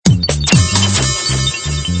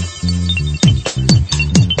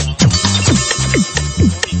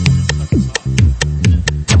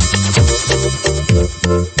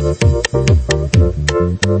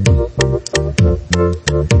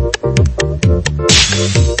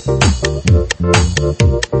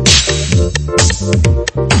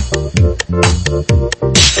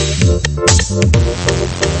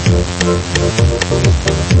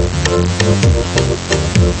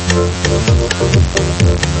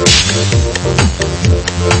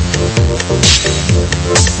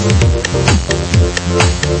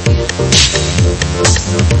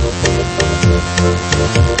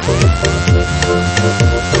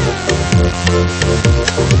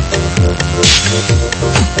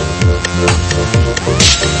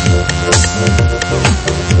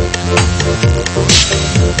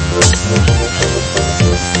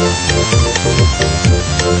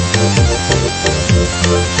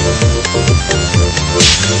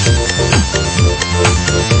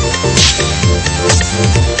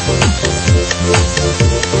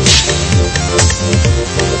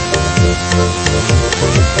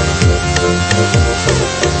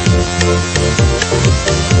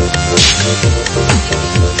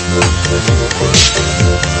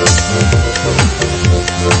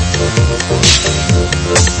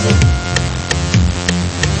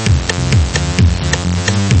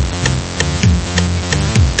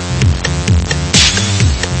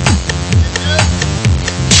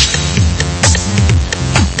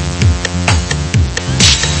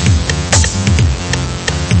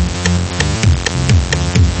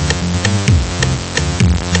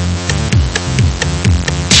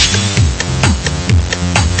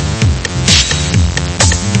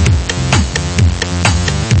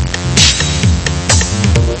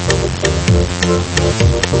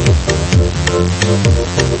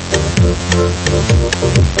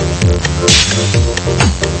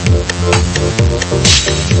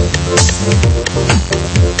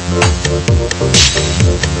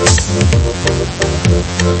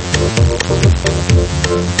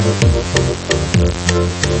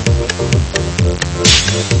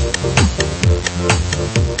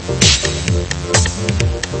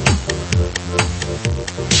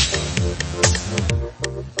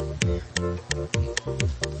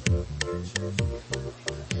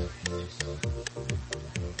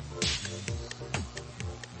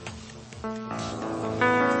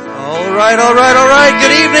All right.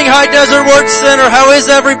 Good evening, High Desert Word Center. How is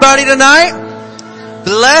everybody tonight?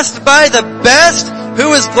 Blessed by the best.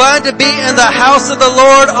 Who is glad to be in the house of the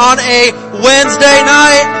Lord on a Wednesday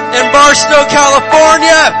night in Barstow,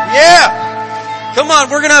 California? Yeah. Come on,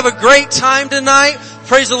 we're going to have a great time tonight.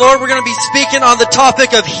 Praise the Lord. We're going to be speaking on the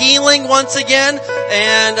topic of healing once again.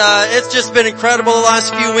 And it's just been incredible the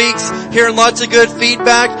last few weeks, hearing lots of good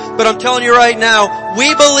feedback. But I'm telling you right now,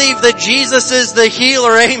 we believe that Jesus is the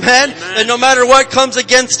healer. Amen. And no matter what comes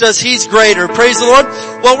against us, He's greater. Praise the Lord.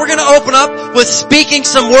 Well, we're going to open up with speaking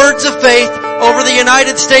some words of faith over the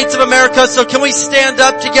United States of America. So can we stand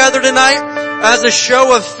up together tonight as a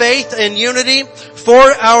show of faith and unity for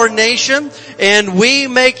our nation? And we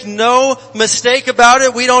make no mistake about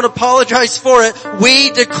it. We don't apologize for it.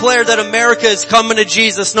 We declare that America is coming to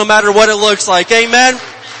Jesus no matter what it looks like. Amen.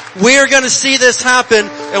 We are going to see this happen,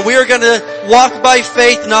 and we are going to walk by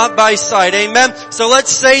faith, not by sight. Amen. So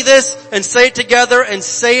let's say this and say it together and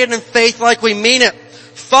say it in faith like we mean it.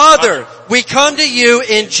 Father, we come to you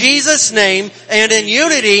in Jesus' name, and in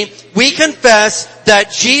unity we confess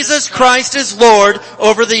that Jesus Christ is Lord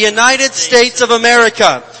over the United States of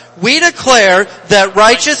America. We declare that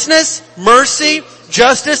righteousness, mercy,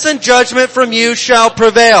 justice, and judgment from you shall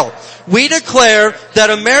prevail. We declare that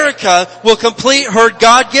America will complete her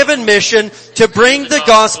God-given mission to bring the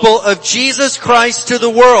gospel of Jesus Christ to the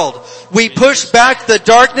world. We push back the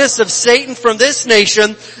darkness of Satan from this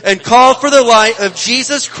nation and call for the light of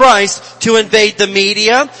Jesus Christ to invade the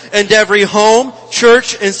media and every home,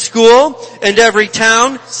 church, and school, and every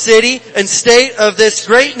town, city, and state of this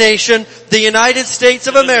great nation, the United States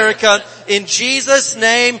of America. In Jesus'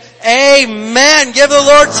 name, amen. Give the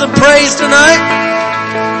Lord some praise tonight.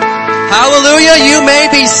 Hallelujah. You may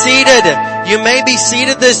be seated. You may be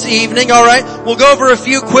seated this evening. All right. We'll go over a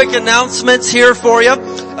few quick announcements here for you.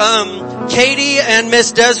 Katie and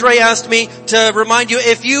Miss Desiree asked me to remind you,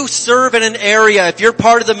 if you serve in an area, if you're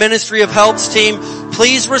part of the Ministry of Helps team,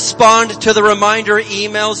 please respond to the reminder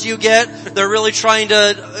emails you get. They're really trying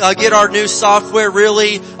to get our new software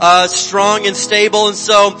really strong and stable. And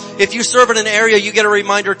so if you serve in an area, you get a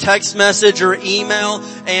reminder text message or email.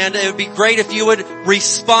 And it would be great if you would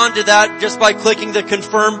respond to that just by clicking the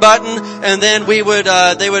confirm button. And then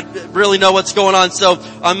they would really know what's going on. So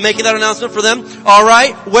I'm making that announcement for them. All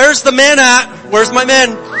right. Where's the men at? Where's my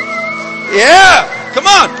men? Yeah. Come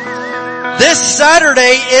on. This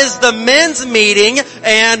Saturday is the men's meeting,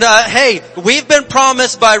 and hey, we've been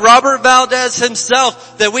promised by Robert Valdez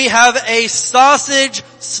himself that we have a sausage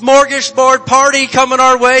smorgasbord party coming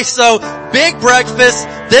our way. So big breakfast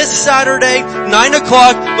this Saturday, 9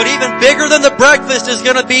 o'clock. But even bigger than the breakfast is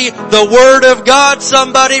going to be the Word of God.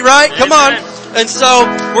 Somebody, right? Come on. And so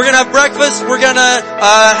we're going to have breakfast. We're going to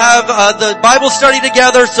have the Bible study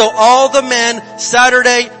together. So all the men,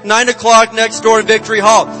 Saturday, 9 o'clock next door in Victory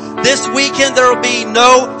Hall. This weekend there will be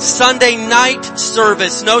no Sunday night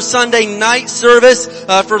service. No Sunday night service.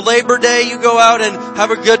 For Labor Day, you go out and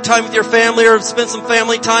have a good time with your family or spend some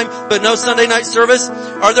family time, but no Sunday night service.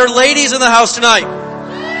 Are there ladies in the house tonight?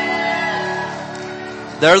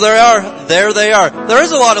 There they are. There they are. There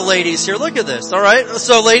is a lot of ladies here. Look at this. All right.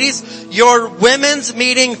 So ladies, your women's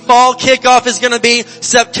meeting fall kickoff is going to be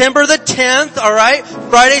September the 10th. All right.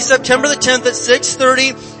 Friday, September the 10th at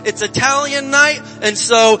 6:30. It's Italian night. And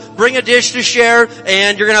so bring a dish to share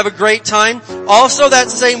and you're going to have a great time. Also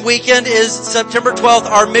that same weekend is September 12th.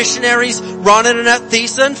 Our missionaries, Ron and Annette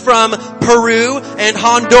Thiessen from Peru and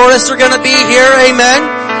Honduras are going to be here. Amen.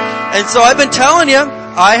 And so I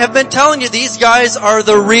have been telling you, these guys are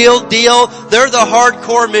the real deal. They're the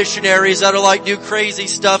hardcore missionaries that'll do crazy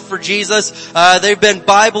stuff for Jesus. They've been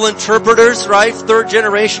Bible interpreters, right? 3rd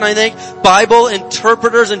generation, I think. Bible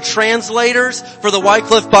interpreters and translators for the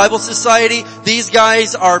Wycliffe Bible Society. These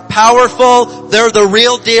guys are powerful. They're the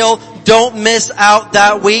real deal. Don't miss out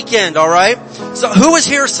that weekend, alright? So who was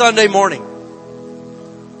here Sunday morning?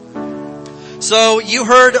 So you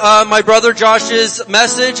heard my brother Josh's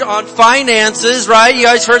message on finances, right? You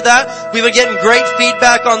guys heard that? We've been getting great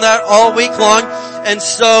feedback on that all week long. And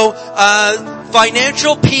so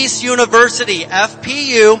Financial Peace University,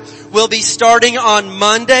 FPU, will be starting on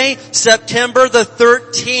Monday, September the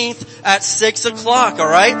 13th at 6 o'clock,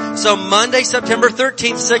 alright? So Monday, September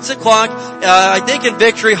 13th, 6 o'clock, I think in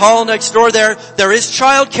Victory Hall next door there is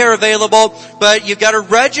childcare available, but you've got to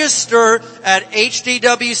register at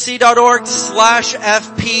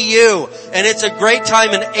hdwc.org/FPU. And it's a great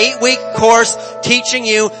time, an 8-week course teaching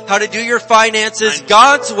you how to do your finances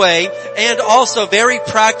God's way and also very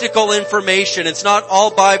practical information. It's not all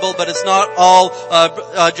Bible, but it's not all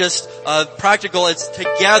just practical. It's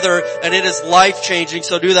together and it is life-changing,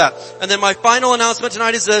 so do that. And then my final announcement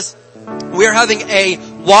tonight is this. We're having a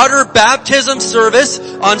water baptism service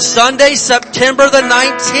on Sunday, September the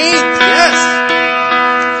 19th. Yes.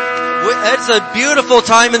 It's a beautiful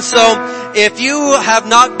time, and so if you have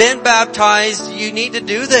not been baptized, you need to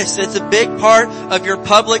do this. It's a big part of your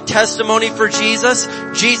public testimony for Jesus.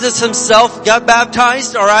 Jesus himself got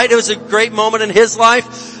baptized, alright? It was a great moment in his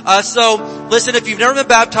life. So listen, if you've never been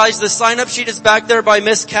baptized, the sign-up sheet is back there by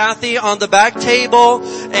Miss Kathy on the back table.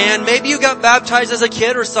 And maybe you got baptized as a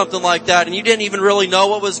kid or something like that and you didn't even really know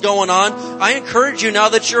what was going on. I encourage you, now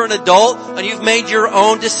that you're an adult and you've made your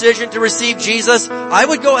own decision to receive Jesus, I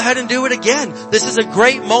would go ahead and do it again. This is a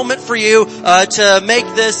great moment for you to make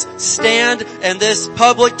this stand and this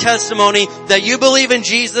public testimony that you believe in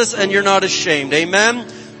Jesus and you're not ashamed. Amen?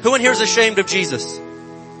 Who in here is ashamed of Jesus?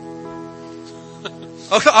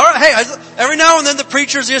 Okay, alright, hey, every now and then the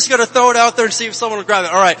preacher's just gonna throw it out there and see if someone will grab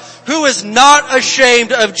it. Alright, who is not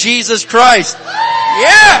ashamed of Jesus Christ?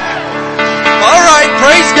 Yeah! Alright,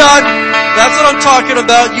 praise God. That's what I'm talking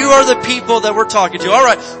about. You are the people that we're talking to.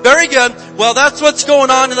 Alright, very good. Well, that's what's going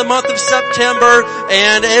on in the month of September,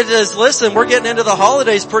 and it is, listen, we're getting into the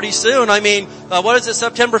holidays pretty soon. I mean, what is it,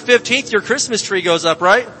 September 15th? Your Christmas tree goes up,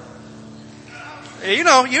 right? You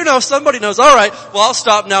know, somebody knows. Alright, well I'll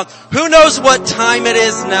stop now. Who knows what time it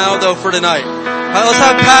is now though for tonight? Let's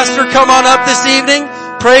have Pastor come on up this evening.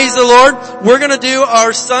 Praise the Lord. We're gonna do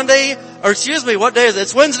our Sunday, what day is it?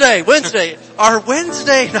 It's Wednesday. Our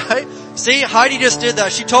Wednesday night. See, Heidi just did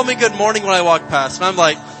that. She told me good morning when I walked past. And I'm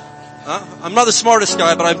like, I'm not the smartest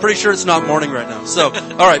guy, but I'm pretty sure it's not morning right now. So,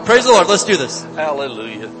 alright, praise the Lord. Let's do this.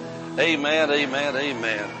 Hallelujah. Amen, amen,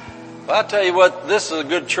 amen. Well, I tell you what, this is a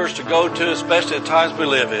good church to go to, especially at times we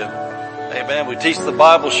live in. Amen. We teach the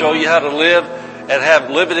Bible, show you how to live, and have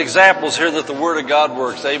living examples here that the Word of God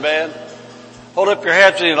works. Amen. Hold up your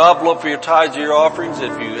hands in an envelope for your tithes or your offerings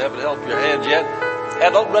if you haven't held your hands yet.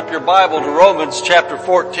 And open up your Bible to Romans chapter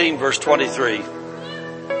 14, verse 23.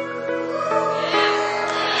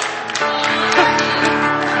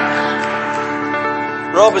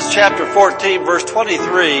 Romans chapter 14, verse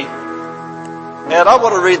 23. And I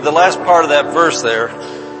want to read the last part of that verse there.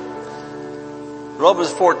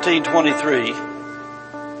 Romans 14:23.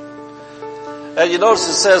 And you notice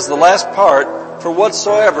it says the last part, for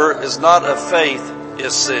whatsoever is not of faith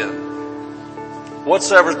is sin.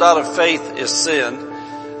 Whatsoever is not of faith is sin.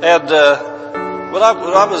 And when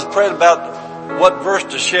I was praying about what verse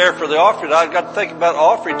to share for the offering, I got to think about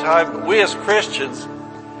offering time. We as Christians,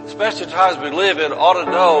 especially the times we live in, ought to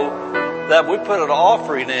know that we put an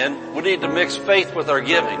offering in, we need to mix faith with our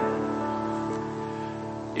giving.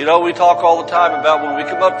 You know, we talk all the time about when we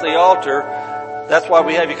come up to the altar, that's why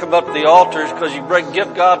we have you come up to the altar, is because you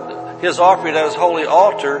give God His offering at His holy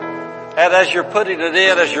altar, and as you're putting it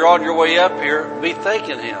in, as you're on your way up here, be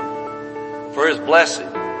thanking Him for His blessing.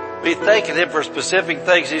 Be thanking Him for specific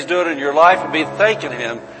things He's doing in your life, and be thanking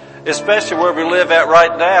Him, especially where we live at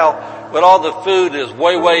right now, when all the food is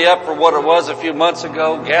way up from what it was a few months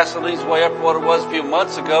ago. Gasoline's way up from what it was a few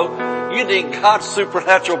months ago. You need God's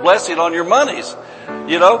supernatural blessing on your monies.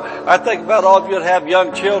 You know, I think about all of you that have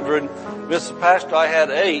young children. Mr. Pastor, I had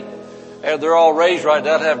 8, and they're all raised right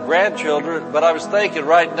now to have grandchildren. But I was thinking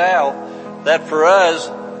right now that for us,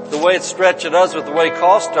 the way it's stretching us with the way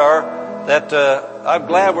costs are, that I'm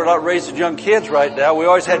glad we're not raising young kids right now. We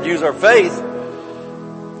always had to use our faith.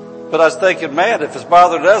 But I was thinking, man, if it's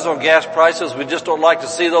bothering us on gas prices, we just don't like to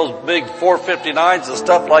see those big $4.59s and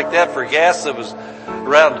stuff like that for gas that was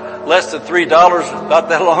around less than $3 not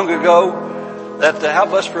that long ago. That how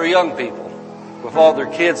much for young people with all their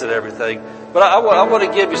kids and everything. But I want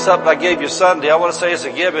to give you something I gave you Sunday. I want to say it's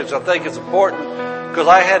a given because I think it's important, because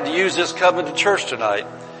I had to use this coming to church tonight.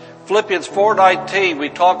 Philippians 4:19 we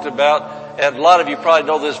talked about, and a lot of you probably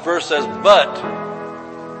know this verse says, "But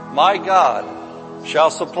my God shall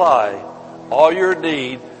supply all your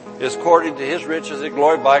need is according to His riches and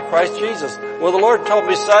glory by Christ Jesus." Well, the Lord told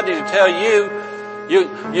me Sunday to tell you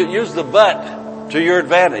use the but to your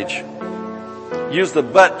advantage. Use the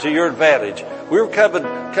but to your advantage. We were coming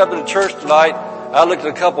to church tonight. I looked at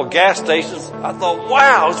a couple gas stations. I thought,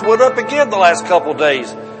 wow, it's went up again the last couple of days.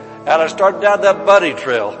 And I started down that bunny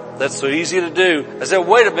trail. That's so easy to do. I said,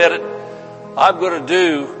 wait a minute. I'm going to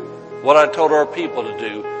do what I told our people to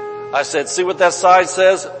do. I said, see what that sign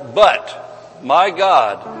says? But my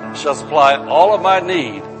God shall supply all of my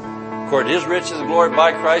need according to His riches and glory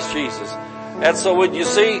by Christ Jesus. And so when you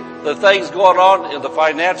see the things going on in the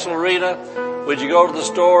financial arena, when you go to the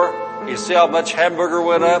store, you see how much hamburger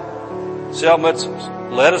went up, see how much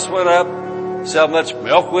lettuce went up, see how much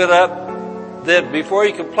milk went up, then before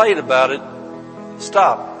you complain about it,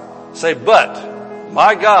 stop. Say, but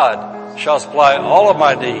my God shall supply all of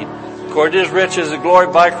my need according to His riches and glory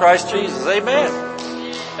by Christ Jesus. Amen.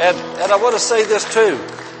 And I want to say this too.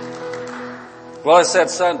 Well, I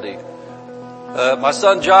said Sunday. My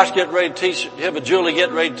son Josh getting ready to teach, him and Julie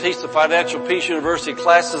getting ready to teach the Financial Peace University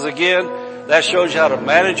classes again. That shows you how to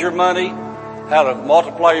manage your money, how to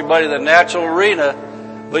multiply your money in the natural arena,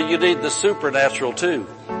 but you need the supernatural too.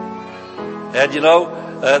 And you know,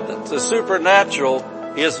 the supernatural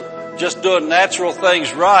is just doing natural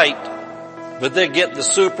things right, but then getting the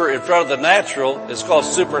super in front of the natural is called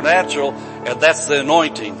supernatural, and that's the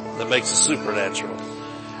anointing that makes it supernatural.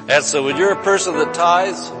 And so when you're a person that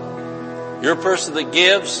tithes, you're a person that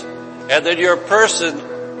gives, and then you're a person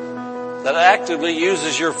that actively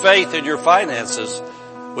uses your faith in your finances.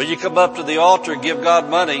 When you come up to the altar and give God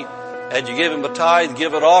money, and you give Him a tithe,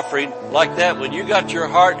 give an offering, like that, when you got your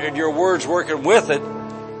heart and your words working with it,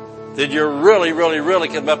 then you're really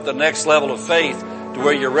come up to the next level of faith, to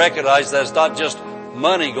where you recognize that it's not just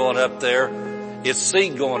money going up there, it's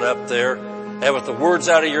seed going up there, and with the words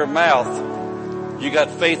out of your mouth, you got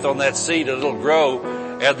faith on that seed and it'll grow.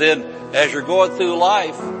 And then as you're going through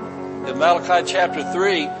life, in Malachi chapter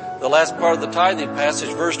 3, the last part of the tithing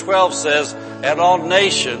passage, verse 12 says, and all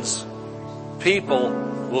nations, people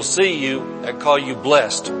will see you and call you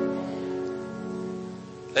blessed.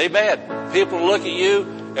 Amen. People look at you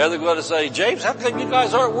and they're going to say, James, how come you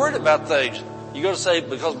guys aren't worried about things? You're going to say,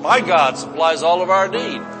 because my God supplies all of our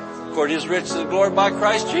need according to His riches and glory by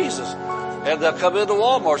Christ Jesus. And they'll come into the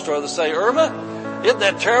Walmart store and they'll say, Irma, isn't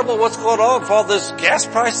that terrible what's going on with all this gas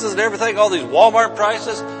prices and everything, all these Walmart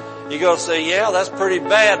prices? You're going to say, yeah, that's pretty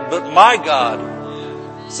bad, but my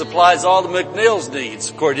God supplies all the McNeil's needs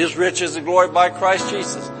according to His riches and glory by Christ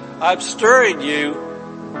Jesus. I'm stirring you.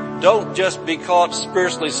 Don't just be caught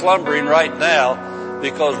spiritually slumbering right now,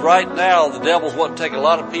 because right now the devil's wanting to take a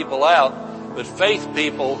lot of people out, but faith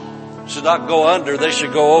people should not go under, they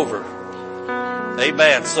should go over.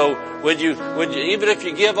 Amen. So when you, even if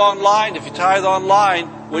you give online, if you tithe online,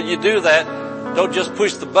 when you do that, don't just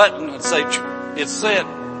push the button and say, it's sent.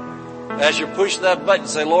 As you're pushing that button,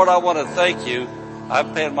 say, Lord, I want to thank you.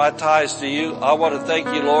 I'm paying my tithes to you. I want to thank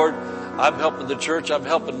you, Lord. I'm helping the church. I'm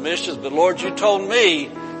helping missions. But Lord, you told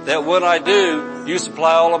me that when I do, you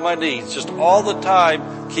supply all of my needs. Just all the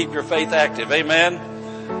time, keep your faith active.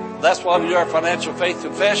 Amen. That's why we do our financial faith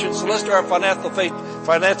confession. So let's do our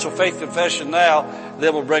financial faith confession now.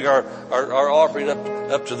 Then we'll bring our offering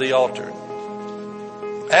up to the altar.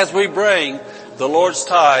 As we bring the Lord's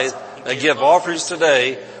tithe and give offerings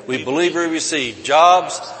today, we believe we receive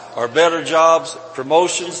jobs or better jobs,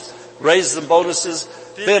 promotions, raises and bonuses,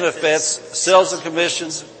 benefits, sales and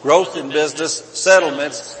commissions, growth in business,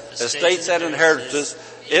 settlements, estates and inheritances,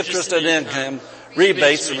 interest and income,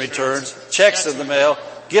 rebates and returns, checks in the mail,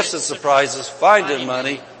 gifts and surprises, finding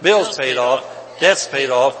money, bills paid off, debts paid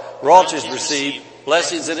off, royalties received,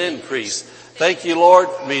 blessings and increase. Thank you, Lord,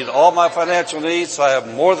 for meeting all my financial needs so I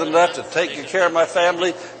have more than enough to take care of my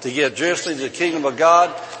family, to give generously to the kingdom of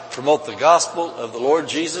God, promote the gospel of the Lord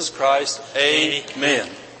Jesus Christ. Amen.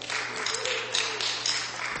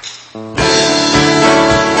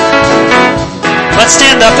 Let's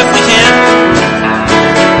stand up if we can.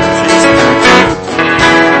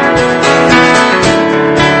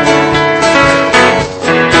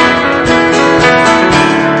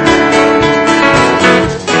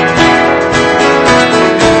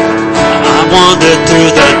 Wandered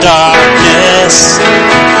through the darkness,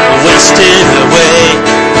 wasting away.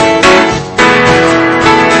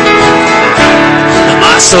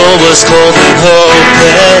 My soul was cold and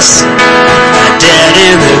hopeless, dead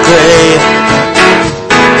in the grave.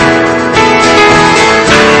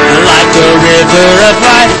 Like a river of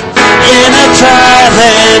life in a dry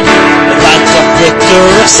land, like a flicker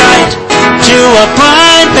of sight to a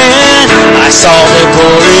blind man. I saw the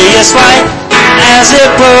glorious light as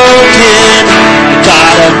it broke in.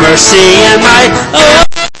 God of mercy and might, oh,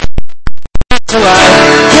 to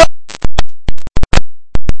life.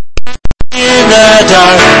 In the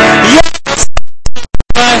dark, yes,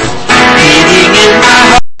 beating in my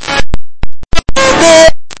heart.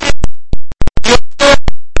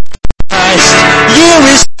 Christ, you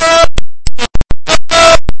restore.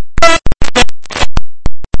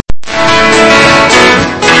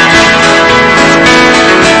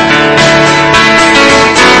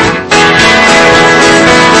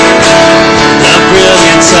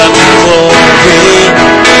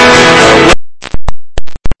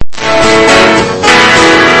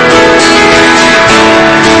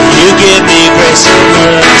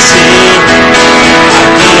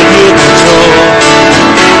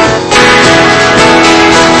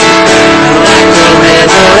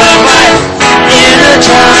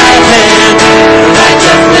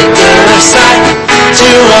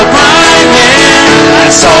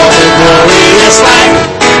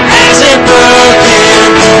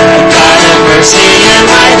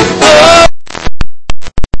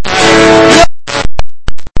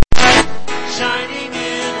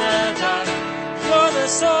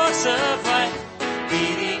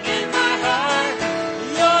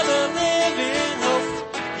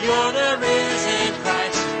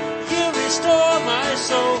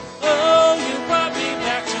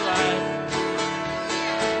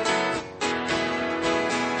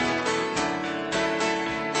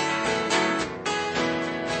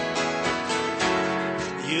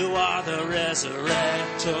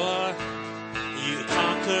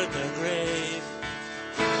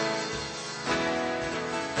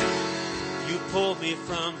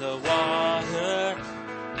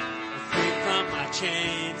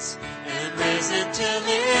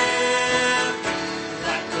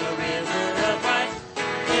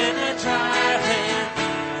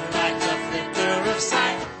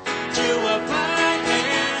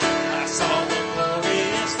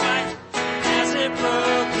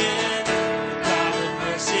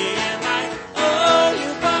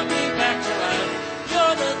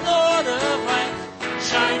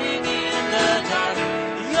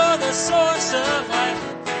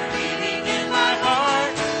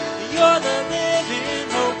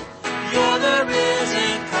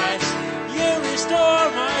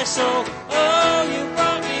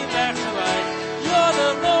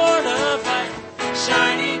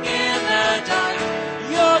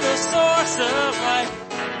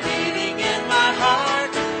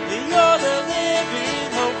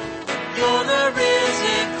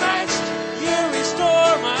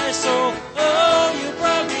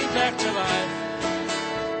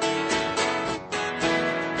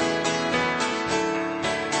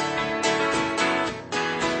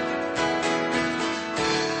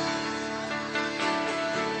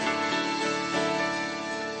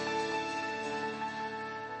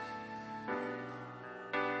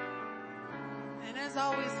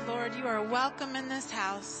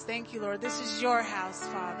 Thank you, Lord. This is your house,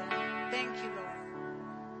 Father. Thank you, Lord.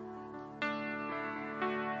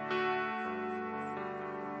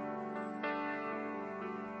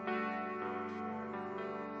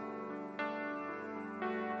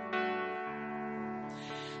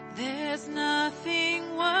 There's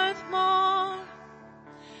nothing worth more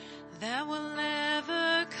that will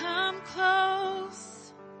ever come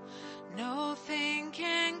close. Nothing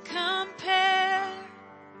can compare.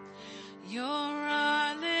 You're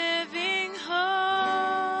our living hope.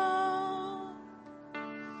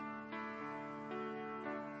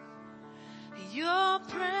 Your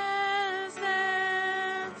presence,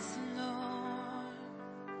 Lord.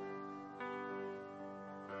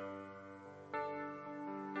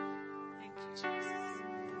 Thank you, Jesus.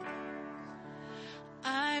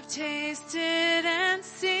 tasted and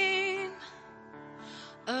seen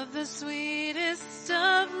of the sweetest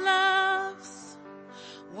of loves,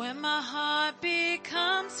 when my heart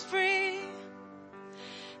becomes free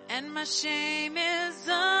and my shame is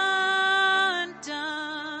undone.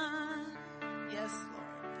 Yes, Lord.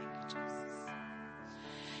 Thank you, Jesus.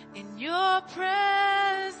 In your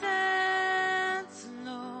presence,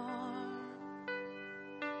 Lord.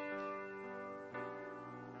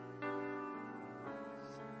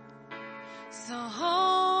 So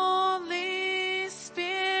Holy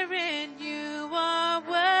Spirit, you are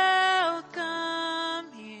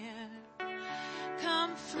welcome here.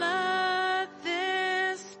 Come flood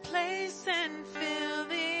this place and fill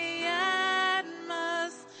the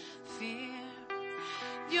atmosphere.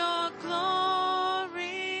 Your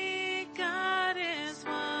glory, God, is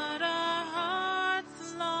what our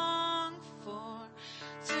hearts long for,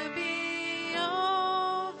 to be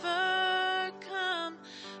overcome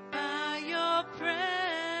by your presence.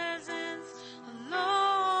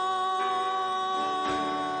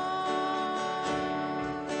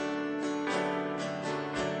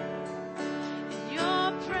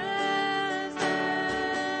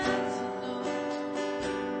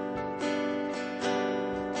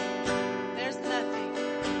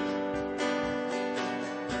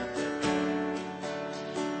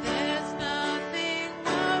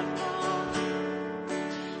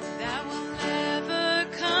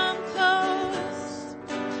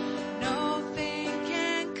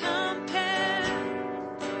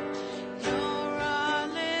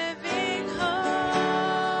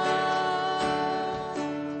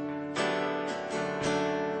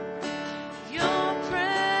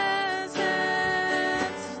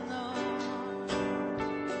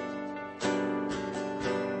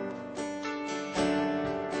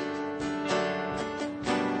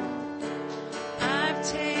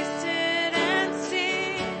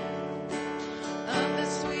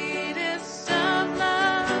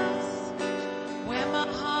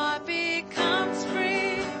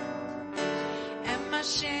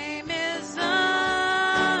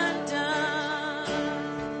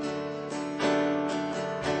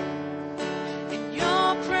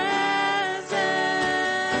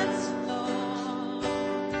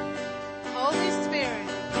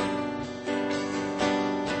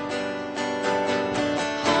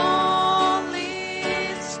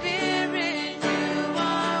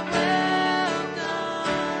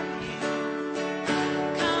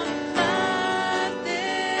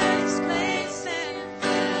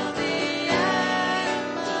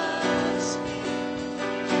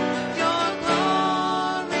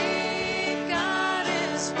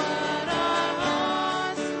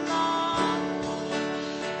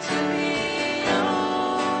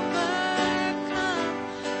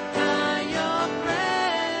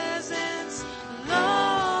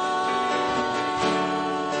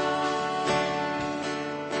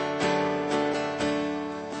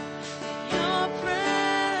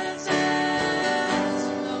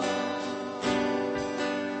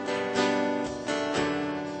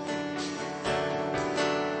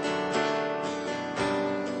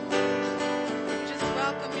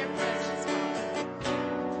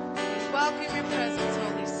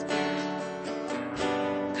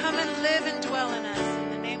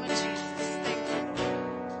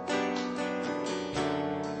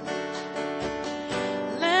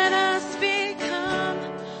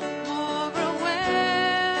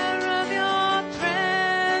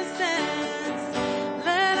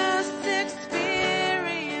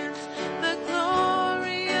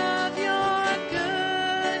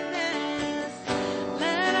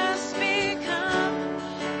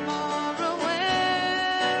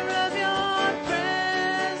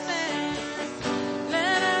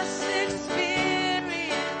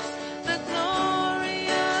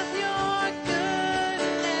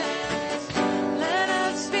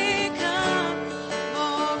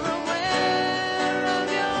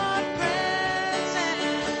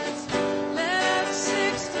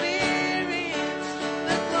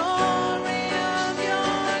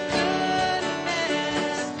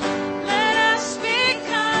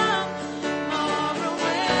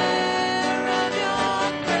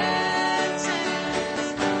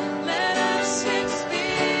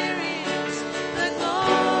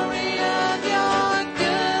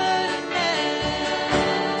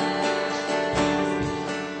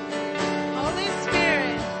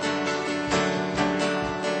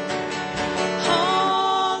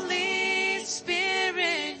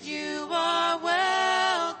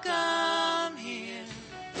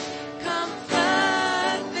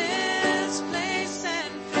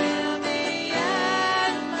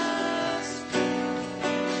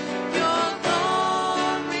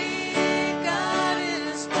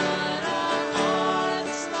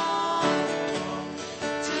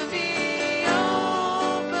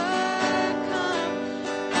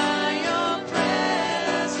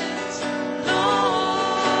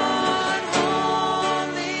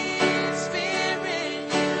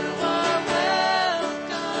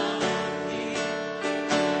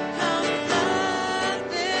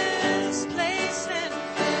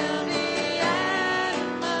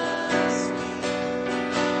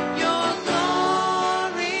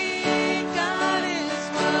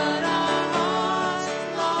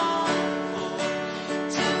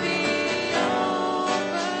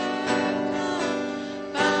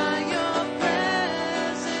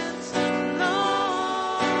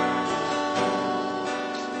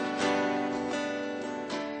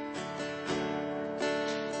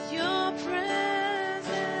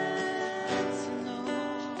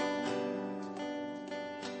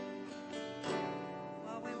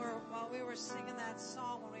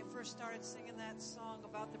 started singing that song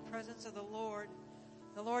about the presence of the Lord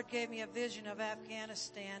gave me a vision of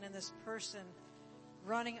Afghanistan and this person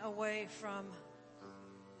running away from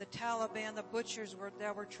the Taliban, the butchers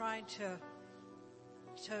that were trying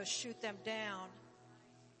to shoot them down.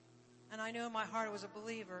 And I knew in my heart I was a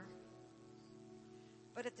believer.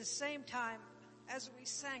 But at the same time, as we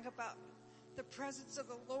sang about the presence of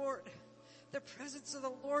the Lord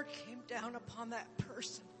came down upon that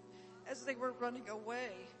person as they were running away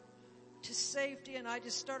to safety. And I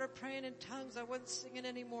just started praying in tongues. I wasn't singing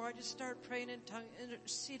anymore. I just started praying in tongues,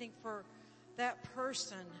 interceding for that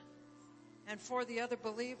person and for the other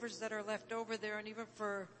believers that are left over there, and even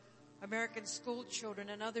for American school children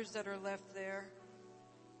and others that are left there,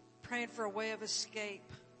 praying for a way of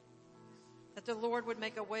escape, that the Lord would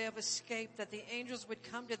make a way of escape, that the angels would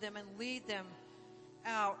come to them and lead them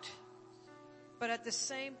out. But at the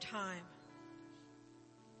same time,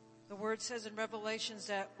 the word says in Revelations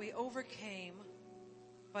that we overcame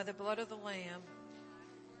by the blood of the Lamb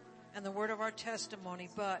and the word of our testimony,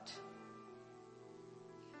 but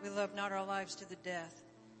we love not our lives to the death.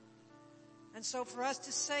 And so for us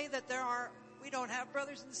to say that we don't have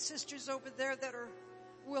brothers and sisters over there that are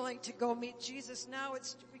willing to go meet Jesus now,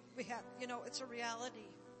 we have, it's a reality.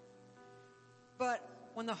 But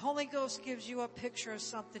when the Holy Ghost gives you a picture of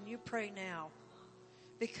something, you pray now,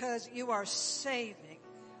 because you are saving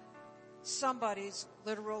somebody's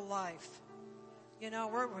literal life. We're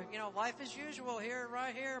life as usual here,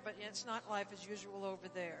 right here, but it's not life as usual over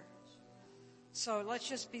there. So let's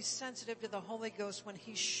just be sensitive to the Holy Ghost when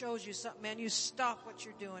He shows you something, man. You stop what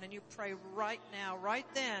you're doing and you pray right now, right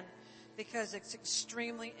then, because it's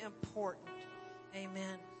extremely important.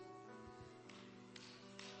 Amen.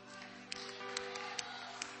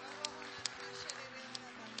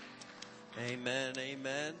 Amen,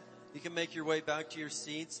 amen. You can make your way back to your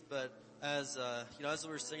seats, but as we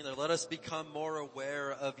were singing there, let us become more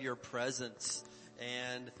aware of your presence.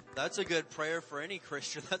 And that's a good prayer for any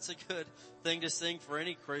Christian. That's a good thing to sing for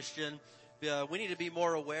any Christian. We need to be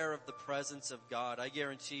more aware of the presence of God. I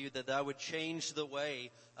guarantee you that would change the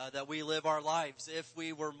way that we live our lives if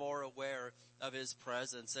we were more aware of His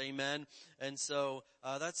presence. Amen. And so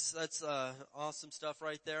that's awesome stuff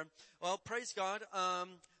right there. Well, praise God.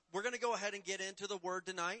 We're going to go ahead and get into the Word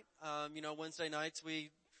tonight. Wednesday nights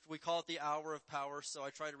we call it the hour of power, so I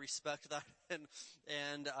try to respect that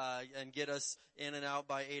and get us in and out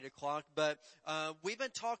by 8:00. But we've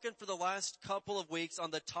been talking for the last couple of weeks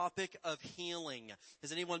on the topic of healing.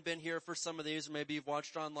 Has anyone been here for some of these, or maybe you've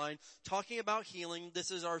watched online? Talking about healing.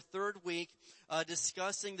 This is our third week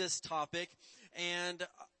discussing this topic, and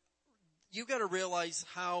you got to realize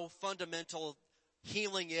how fundamental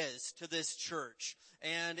healing is to this church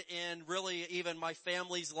and in really even my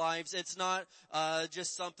family's lives. It's not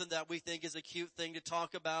just something that we think is a cute thing to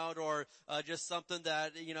talk about, or just something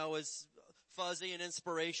that is fuzzy and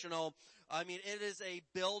inspirational. I mean, it is a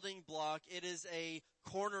building block. It is a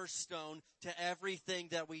cornerstone to everything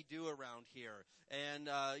that we do around here. And,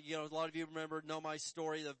 a lot of you know my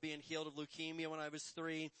story of being healed of leukemia when I was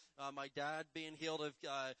 3. My dad being healed of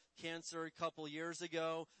cancer a couple years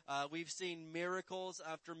ago. We've seen miracles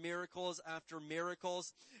after miracles after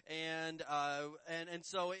miracles. And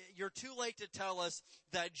so you're too late to tell us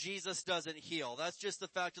that Jesus doesn't heal. That's just the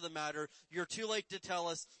fact of the matter. You're too late to tell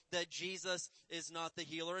us that Jesus is not the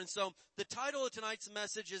healer. And so the title of tonight's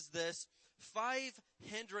message is this: 5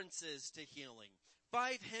 hindrances to healing.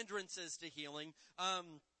 5 hindrances to healing.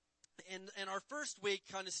 In our first week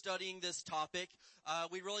kind of studying this topic,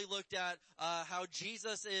 we really looked at how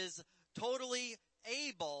Jesus is totally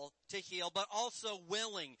able to heal, but also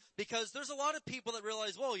willing. Because there's a lot of people that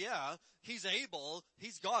realize, well, yeah, He's able,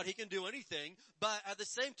 He's God, He can do anything. But at the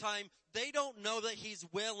same time, they don't know that He's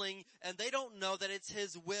willing, and they don't know that it's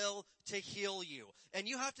His will to heal you. And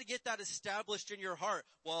you have to get that established in your heart.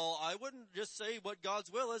 Well, I wouldn't just say what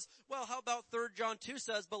God's will is. Well, how about 3 John 2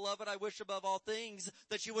 says, "Beloved, I wish above all things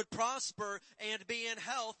that you would prosper and be in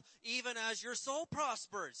health, even as your soul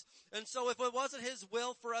prospers." And so if it wasn't His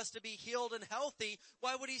will for us to be healed and healthy,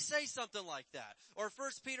 why would He say something like that? Or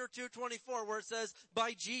 1 Peter 2:24, where it says,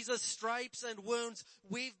 "By Jesus' stripes and wounds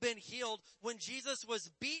we've been healed." When Jesus was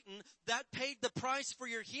beaten, that paid the price for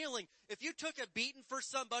your healing. If you took a beating for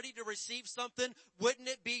somebody to receive something, wouldn't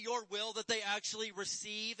it be your will that they actually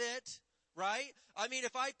receive it? right? I mean,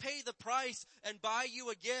 if I pay the price and buy you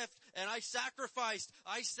a gift and I sacrificed,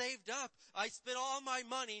 I saved up, I spent all my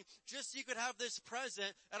money just so you could have this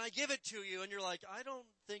present and I give it to you and you're like, I don't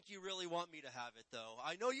think you really want me to have it though.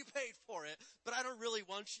 I know you paid for it, but I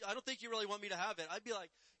don't think you really want me to have it. I'd be like,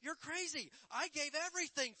 you're crazy. I gave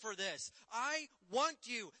everything for this. I want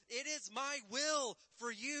you. It is my will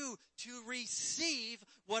for you to receive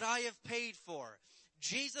what I have paid for.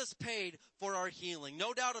 Jesus paid for our healing.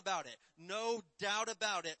 No doubt about it. No doubt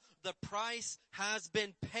about it. The price has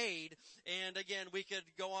been paid. And again, we could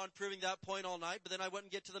go on proving that point all night, but then I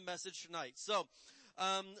wouldn't get to the message tonight. So,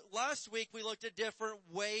 last week we looked at different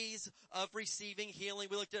ways of receiving healing.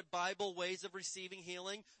 We looked at Bible ways of receiving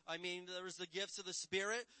healing. I mean, there was the gifts of the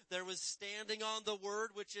Spirit. There was standing on the Word,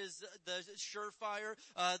 which is the surefire.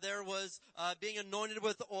 There was being anointed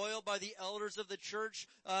with oil by the elders of the church.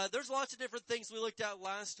 There's lots of different things we looked at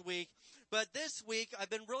last week. But this week, I've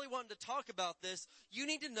been really wanting to talk about this. You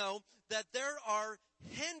need to know that there are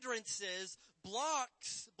hindrances,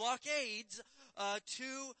 blockades,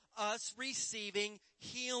 to us receiving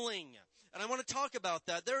healing. And I want to talk about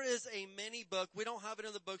that. There is a mini book. We don't have it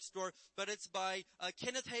in the bookstore, but it's by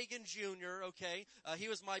Kenneth Hagin Jr., okay? He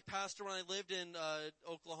was my pastor when I lived in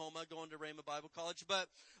Oklahoma, going to Rhema Bible College. But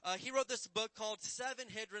he wrote this book called 7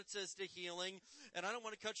 Hindrances to Healing. And I don't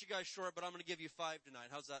want to cut you guys short, but I'm going to give you 5 tonight.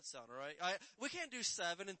 How's that sound, all right? We can't do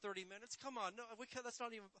 7 in 30 minutes. Come on. No, we can't. That's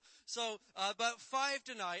not even... So, but 5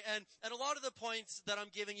 tonight. And a lot of the points that I'm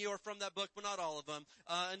giving you are from that book, but not all of them.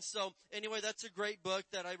 And so, anyway, that's a great book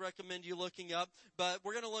that I recommend you looking up. But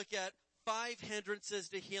we're going to look at 5 hindrances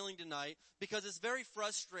to healing tonight, because it's very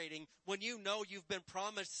frustrating when you know you've been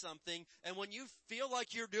promised something and when you feel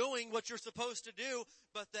like you're doing what you're supposed to do,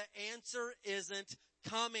 but the answer isn't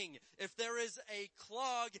coming. If there is a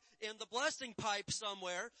clog in the blessing pipe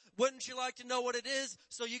somewhere, wouldn't you like to know what it is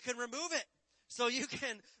so you can remove it? So you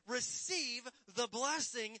can receive the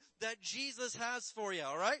blessing that Jesus has for you,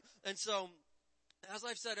 all right? And so, as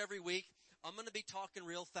I've said every week, I'm going to be talking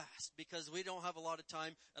real fast because we don't have a lot of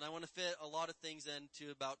time, and I want to fit a lot of things into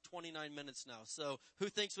about 29 minutes now. So who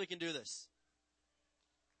thinks we can do this?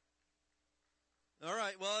 All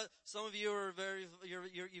right. Well, some of you are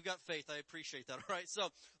you've got faith. I appreciate that. All right. So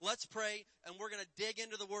let's pray, and we're going to dig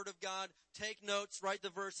into the Word of God. Take notes, write the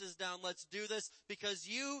verses down. Let's do this because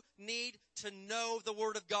you need to know the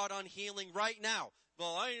Word of God on healing right now.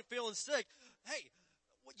 Well, I ain't feeling sick. Hey,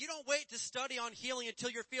 you don't wait to study on healing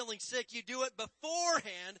until you're feeling sick. You do it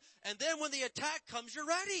beforehand, and then when the attack comes, you're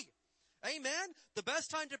ready. Amen? The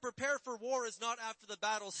best time to prepare for war is not after the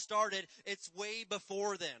battle started. It's way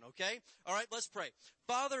before then, okay? All right, let's pray.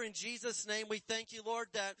 Father, in Jesus' name, we thank you, Lord,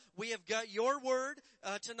 that we have got your word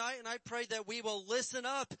tonight, and I pray that we will listen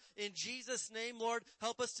up. In Jesus' name, Lord,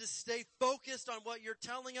 help us to stay focused on what you're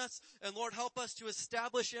telling us, and Lord, help us to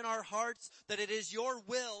establish in our hearts that it is your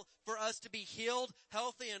will for us to be healed,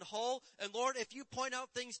 healthy, and whole. And Lord, if you point out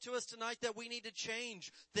things to us tonight that we need to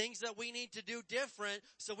change, things that we need to do different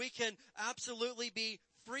so we can absolutely be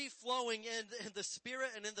free-flowing in the Spirit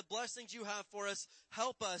and in the blessings you have for us,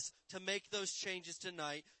 help us to make those changes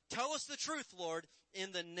tonight. Tell us the truth, Lord,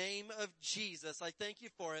 in the name of Jesus. I thank you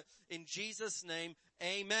for it. In Jesus' name,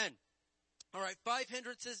 amen. All right, 5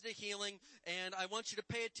 hindrances to healing, and I want you to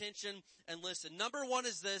pay attention and listen. Number 1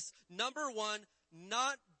 is this. Number 1,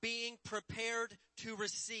 not being prepared to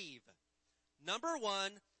receive. Number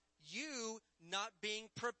 1, you not being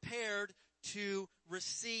prepared to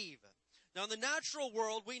receive. Now, in the natural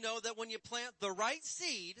world, we know that when you plant the right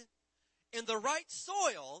seed in the right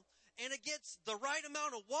soil and it gets the right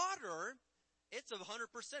amount of water, it's 100%.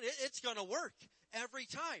 It's going to work every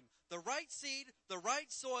time. The right seed, the right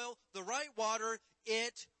soil, the right water,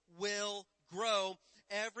 it will grow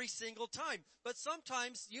every single time. But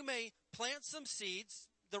sometimes you may plant some seeds,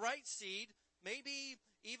 the right seed, maybe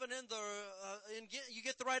even you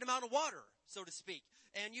get the right amount of water, so to speak.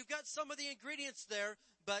 And you've got some of the ingredients there,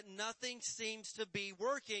 but nothing seems to be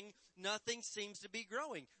working. Nothing seems to be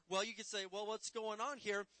growing. Well, you could say, well, what's going on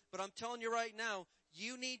here? But I'm telling you right now,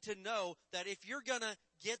 you need to know that if you're going to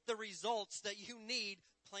get the results that you need,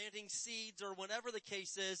 planting seeds or whatever the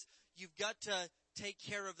case is, you've got to take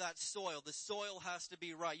care of that soil. The soil has to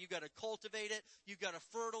be right. You've got to cultivate it. You've got to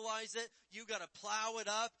fertilize it. You've got to plow it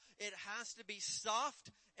up. It has to be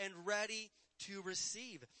soft and ready to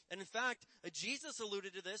receive. And in fact, Jesus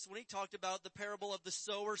alluded to this when he talked about the parable of the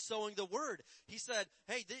sower sowing the word. He said,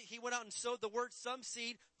 hey, he went out and sowed the word. Some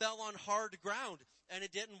seed fell on hard ground and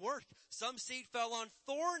it didn't work. Some seed fell on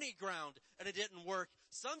thorny ground and it didn't work.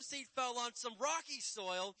 Some seed fell on some rocky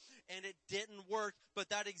soil and it didn't work. But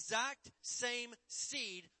that exact same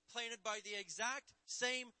seed planted by the exact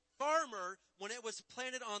same farmer, when it was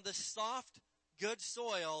planted on the soft, good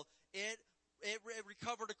soil, it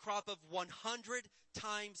recovered a crop of 100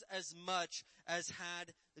 times as much as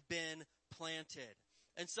had been planted.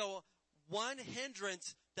 And so one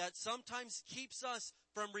hindrance that sometimes keeps us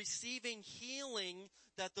from receiving healing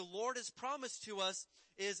that the Lord has promised to us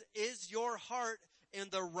is your heart in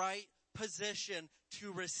the right position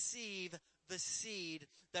to receive the seed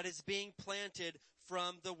that is being planted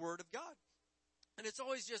from the Word of God? And it's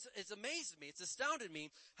amazed me, it's astounded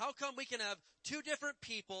me, how come we can have two different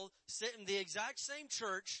people sit in the exact same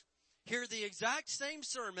church, hear the exact same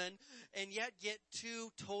sermon, and yet get two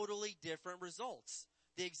totally different results.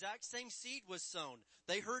 The exact same seed was sown.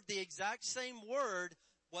 They heard the exact same word.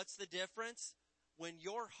 What's the difference? When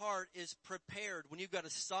your heart is prepared, when you've got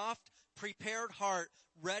a soft, prepared heart,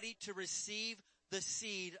 ready to receive the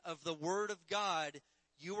seed of the Word of God,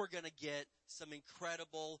 you are going to get some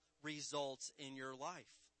incredible results in your life.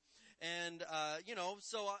 And,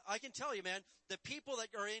 so I can tell you, man, the people that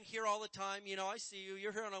are in here all the time, I see you,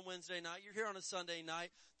 you're here on a Wednesday night, you're here on a Sunday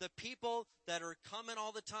night, the people that are coming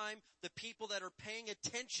all the time, the people that are paying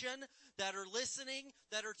attention, that are listening,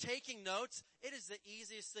 that are taking notes, it is the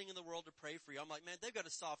easiest thing in the world to pray for you. I'm like, man, they've got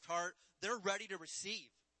a soft heart. They're ready to receive.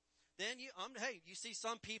 Then you see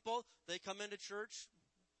some people, they come into church,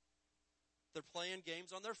 they're playing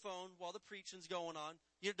games on their phone while the preaching's going on.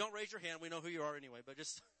 You don't raise your hand. We know who you are anyway, but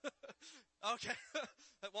just, okay.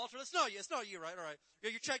 Walter, it's not you, right? All right.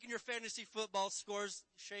 You're checking your fantasy football scores.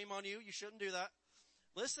 Shame on you. You shouldn't do that.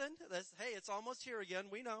 Listen, hey, it's almost here again.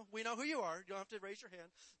 We know who you are. You don't have to raise your hand.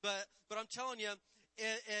 But I'm telling you,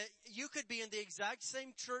 you could be in the exact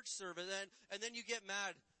same church service and then you get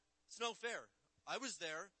mad. It's no fair. I was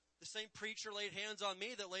there. The same preacher laid hands on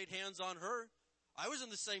me that laid hands on her. I was in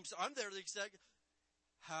the same, I'm there the exact.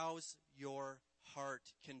 How's your heart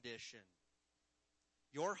condition?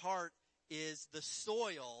 Your heart is the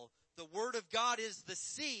soil. The Word of God is the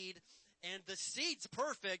seed, and the seed's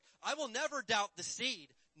perfect. I will never doubt the seed.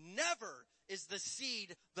 Never is the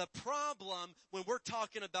seed the problem when we're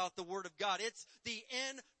talking about the Word of God. It's the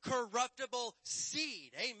incorruptible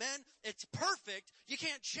seed. Amen? It's perfect. You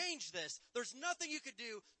can't change this. There's nothing you could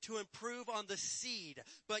do to improve on the seed,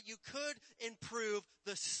 but you could improve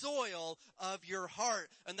the soil of your heart.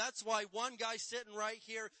 And that's why one guy sitting right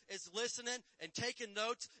here is listening and taking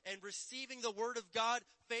notes and receiving the Word of God.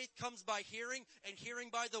 Faith comes by hearing, and hearing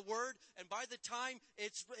by the Word. And by the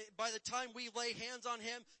time we lay hands on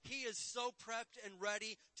him, he is so prepped and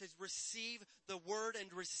ready to receive the Word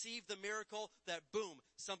and receive the miracle that boom,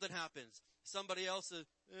 something happens. Somebody else says,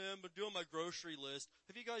 I'm doing my grocery list.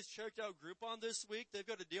 Have you guys checked out Groupon this week? They've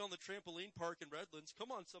got a deal on the trampoline park in Redlands.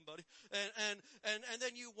 Come on, somebody. And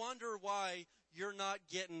then you wonder why you're not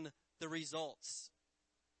getting the results.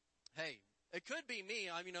 Hey, it could be me.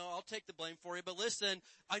 I'll take the blame for you. But listen,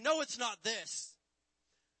 I know it's not this.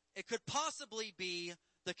 It could possibly be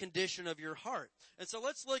the condition of your heart. And so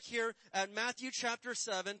let's look here at Matthew chapter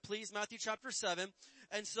 7. Please, Matthew chapter 7.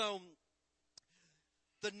 And so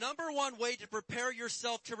the number one way to prepare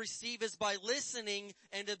yourself to receive is by listening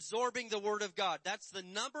and absorbing the Word of God. That's the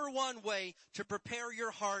number one way to prepare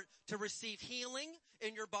your heart to receive healing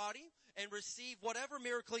in your body and receive whatever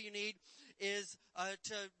miracle you need, is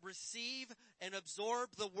to receive and absorb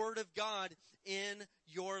the Word of God in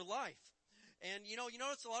your life. And you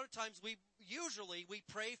notice a lot of times we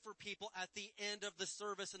pray for people at the end of the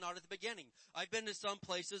service and not at the beginning. I've been to some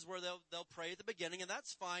places where they'll pray at the beginning, and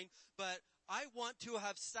that's fine, but I want to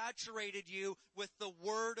have saturated you with the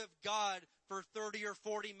Word of God for 30 or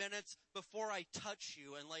 40 minutes before I touch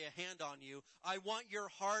you and lay a hand on you. I want your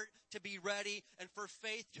heart to be ready and for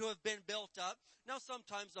faith to have been built up. Now,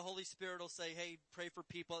 sometimes the Holy Spirit will say, hey, pray for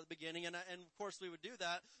people at the beginning, and of course we would do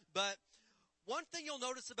that. But one thing you'll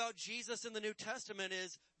notice about Jesus in the New Testament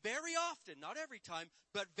is very often, not every time,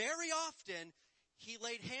 but very often, he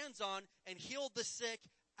laid hands on and healed the sick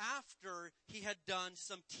after he had done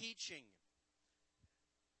some teaching.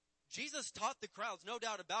 Jesus taught the crowds, no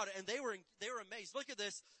doubt about it, and they were amazed. Look at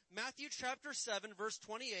this, Matthew chapter 7, verse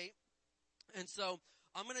 28. And so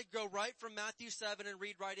I'm going to go right from Matthew 7 and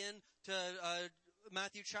read right in to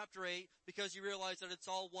Matthew chapter 8, because you realize that it's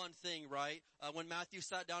all one thing, right? When Matthew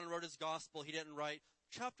sat down and wrote his gospel, he didn't write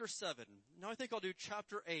chapter 7. No, I think I'll do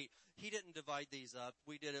chapter 8. He didn't divide these up.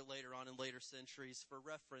 We did it later on in later centuries for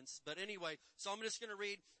reference. But anyway, so I'm just going to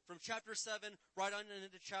read from chapter 7 right on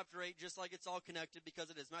into chapter 8, just like it's all connected, because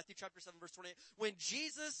it is. Matthew chapter 7, verse 28. When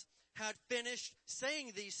Jesus had finished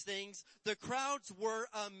saying these things, the crowds were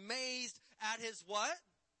amazed at his what?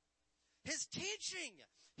 His teaching.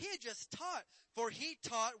 He had just taught, for he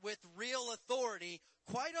taught with real authority,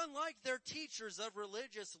 quite unlike their teachers of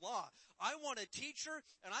religious law. I want a teacher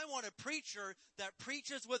and I want a preacher that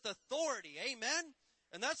preaches with authority. Amen?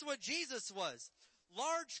 And that's what Jesus was.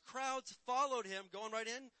 Large crowds followed him, going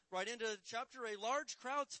right into chapter 8. Large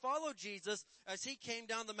crowds followed Jesus as he came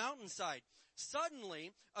down the mountainside.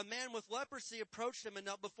 Suddenly, a man with leprosy approached him and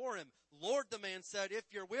knelt before him. Lord, the man said, if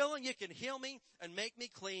you're willing, you can heal me and make me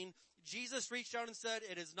clean. Jesus reached out and said,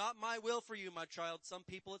 it is not my will for you, my child. Some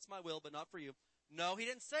people it's my will, but not for you. No, he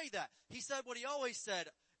didn't say that. He said what he always said.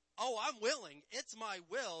 Oh, I'm willing. It's my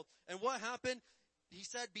will. And what happened? He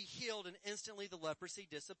said, be healed, and instantly the leprosy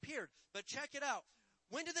disappeared. But check it out.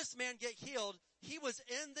 When did this man get healed? He was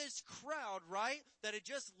in this crowd, right, that had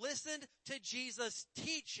just listened to Jesus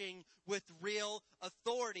teaching with real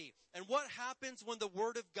authority. And what happens when the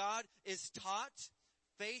Word of God is taught?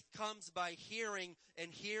 Faith comes by hearing,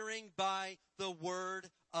 and hearing by the Word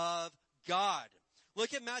of God.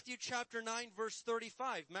 Look at Matthew chapter 9, verse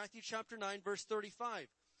 35. Matthew chapter 9, verse 35.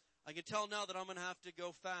 I can tell now that I'm going to have to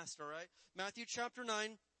go fast, all right? Matthew chapter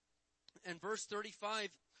 9 and verse 35.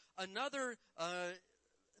 Another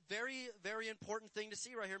very, very important thing to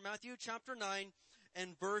see right here. Matthew chapter 9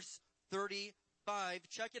 and verse 35.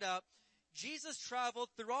 Check it out. Jesus traveled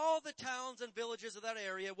through all the towns and villages of that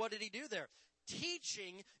area. What did he do there?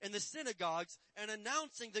 Teaching in the synagogues and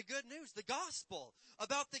announcing the good news, the gospel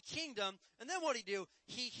about the kingdom. And then what did he do?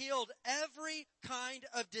 He healed every kind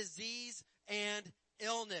of disease and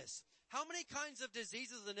illness. How many kinds of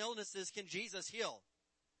diseases and illnesses can Jesus heal?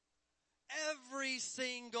 Every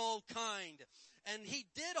single kind. And he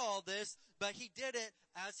did all this, but he did it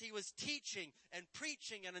as he was teaching and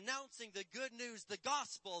preaching and announcing the good news, the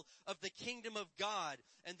gospel of the kingdom of God.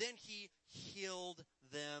 And then he healed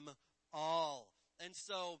them all. And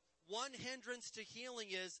so one hindrance to healing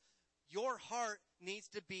is your heart needs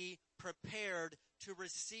to be prepared to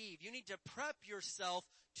receive. You need to prep yourself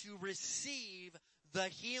to receive the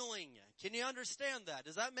healing. Can you understand that?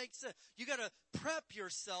 Does that make sense? You got to prep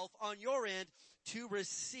yourself on your end to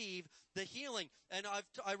receive the healing. And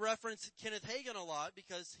I reference Kenneth Hagin a lot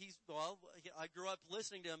because I grew up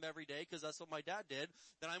listening to him every day because that's what my dad did.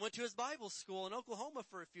 Then I went to his Bible school in Oklahoma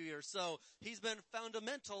for a few years. So he's been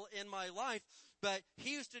fundamental in my life. But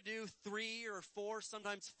he used to do 3 or 4,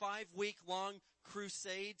 sometimes 5-week long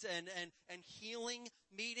crusades and healing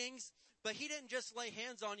meetings. But he didn't just lay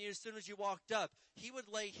hands on you as soon as you walked up. He would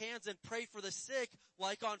lay hands and pray for the sick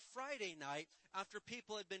like on Friday night after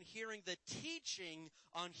people had been hearing the teaching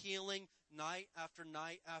on healing night after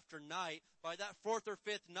night after night. By that 4th or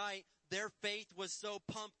 5th night, their faith was so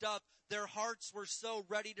pumped up, their hearts were so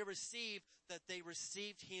ready to receive that they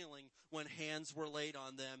received healing when hands were laid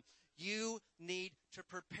on them. You need to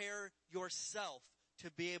prepare yourself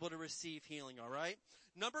to be able to receive healing, all right?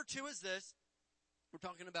 Number 2 is this. We're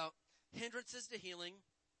talking about hindrances to healing.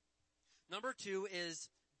 Number 2 is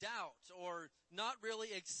doubt, or not really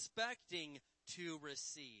expecting to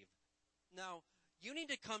receive. Now, you need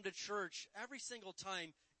to come to church every single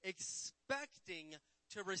time expecting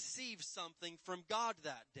to receive something from God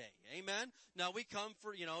that day. Amen? Now, we come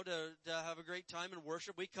for, to have a great time in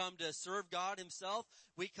worship. We come to serve God himself.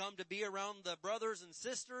 We come to be around the brothers and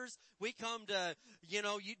sisters. We come to, you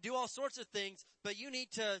do all sorts of things, but you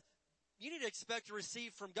need to expect to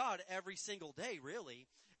receive from God every single day, really.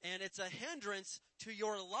 And it's a hindrance to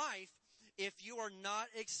your life if you are not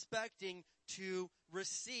expecting to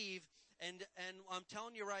receive. And I'm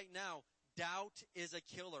telling you right now, doubt is a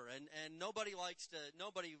killer. And nobody likes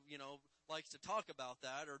to talk about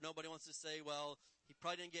that, or nobody wants to say, well, he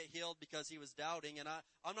probably didn't get healed because he was doubting. And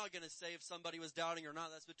I'm not going to say if somebody was doubting or not.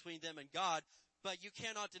 That's between them and God. But you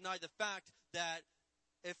cannot deny the fact that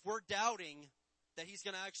if we're doubting that he's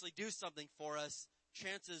going to actually do something for us,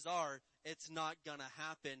 chances are it's not going to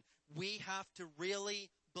happen. We have to really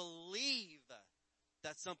believe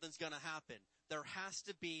that something's going to happen. There has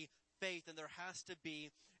to be faith and there has to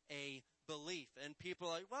be a belief. And people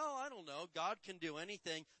are like, well, I don't know. God can do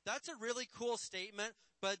anything. That's a really cool statement.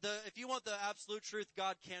 But if you want the absolute truth,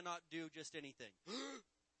 God cannot do just anything.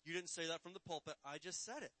 You didn't say that from the pulpit. I just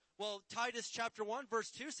said it. Well, Titus chapter 1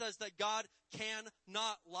 verse 2 says that God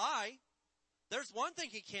cannot lie. There's one thing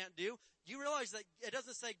he can't do. You realize that it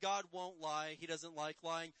doesn't say God won't lie. He doesn't like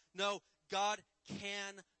lying. No, God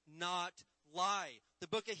cannot lie. The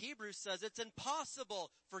book of Hebrews says it's impossible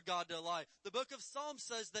for God to lie. The book of Psalms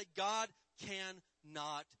says that God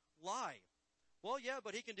cannot lie. Well, yeah,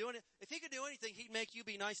 but he can do it. If he could do anything, he'd make you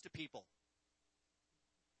be nice to people.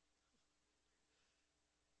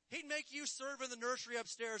 He'd make you serve in the nursery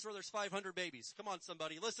upstairs where there's 500 babies. Come on,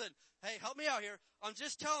 somebody. Listen, hey, help me out here. I'm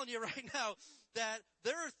just telling you right now that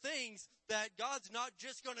there are things that God's not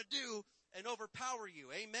just going to do and overpower you.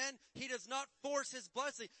 Amen? He does not force his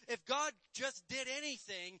blessing. If God just did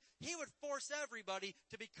anything, he would force everybody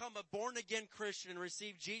to become a born-again Christian and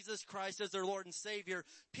receive Jesus Christ as their Lord and Savior.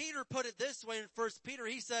 Peter put it this way in 1 Peter.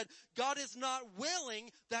 He said, God is not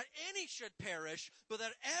willing that any should perish, but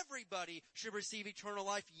that everybody should receive eternal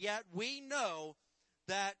life. Yet we know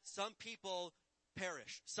that some people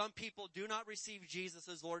perish. Some people do not receive Jesus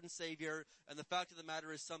as Lord and Savior, and the fact of the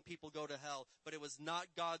matter is some people go to hell. But it was not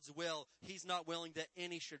God's will. He's not willing that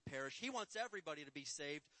any should perish. He wants everybody to be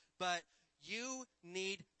saved, but you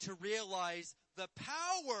need to realize the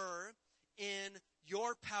power in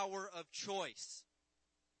your power of choice.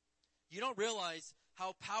 You don't realize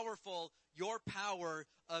how powerful your power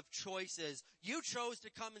of choice is. You chose to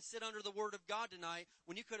come and sit under the Word of God tonight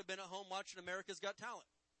when you could have been at home watching America's Got Talent.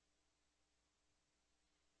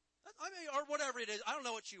 I mean, or whatever it is. I don't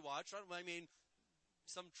know what you watch. I mean,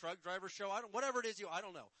 some truck driver show. Whatever it is I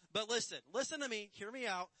don't know. But listen to me. Hear me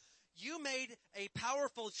out. You made a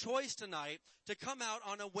powerful choice tonight to come out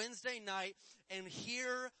on a Wednesday night and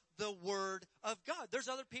hear the Word of God. There's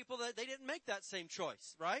other people that they didn't make that same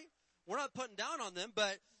choice, right? We're not putting down on them,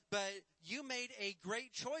 but you made a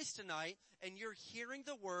great choice tonight, and you're hearing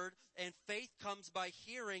the Word, and faith comes by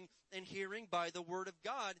hearing, and hearing by the Word of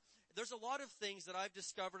God. There's a lot of things that I've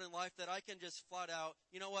discovered in life that I can just flat out,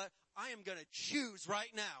 you know what, I am going to choose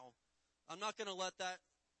right now. I'm not going to let that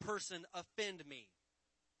person offend me.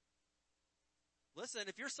 Listen,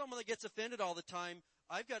 if you're someone that gets offended all the time,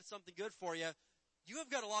 I've got something good for you. You have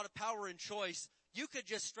got a lot of power and choice. You could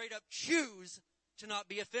just straight up choose to not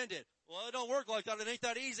be offended. Well, it don't work like that. It ain't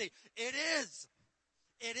that easy. It is.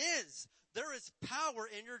 It is. There is power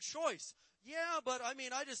in your choice. Yeah, but I mean,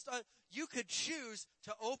 you could choose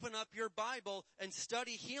to open up your Bible and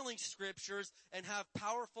study healing scriptures and have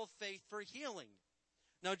powerful faith for healing.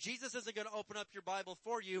 Now, Jesus isn't going to open up your Bible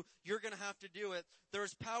for you. You're going to have to do it.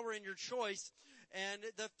 There's power in your choice. And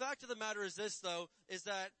the fact of the matter is this, though, is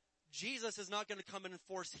that Jesus is not going to come in and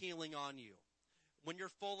force healing on you. When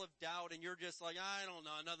you're full of doubt and you're just like, I don't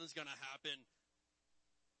know, nothing's going to happen,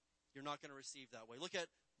 you're not going to receive that way. Look at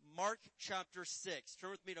Mark chapter 6.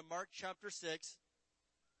 Turn with me to Mark chapter 6.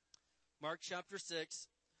 Mark chapter 6.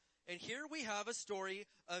 And here we have a story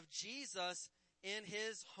of Jesus in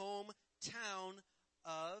his hometown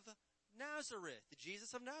of Nazareth.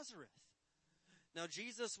 Jesus of Nazareth. Now,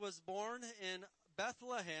 Jesus was born in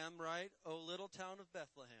Bethlehem, right? Oh, little town of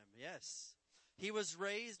Bethlehem. Yes. He was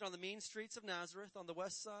raised on the mean streets of Nazareth on the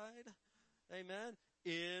west side. Amen.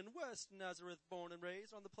 In West Nazareth, born and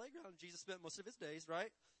raised on the playground. Jesus spent most of his days, right?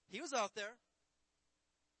 He was out there.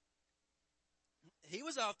 He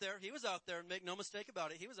was out there. He was out there. Make no mistake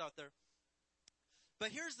about it. He was out there. But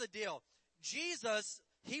here's the deal. Jesus,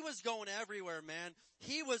 he was going everywhere, man.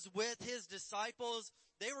 He was with his disciples.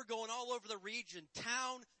 They were going all over the region,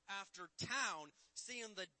 town after town,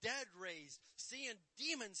 seeing the dead raised, seeing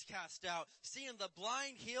demons cast out, seeing the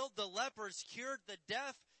blind healed, the lepers cured, the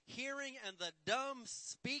deaf hearing, and the dumb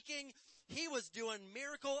speaking. He was doing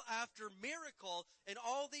miracle after miracle in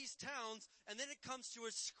all these towns, and then it comes to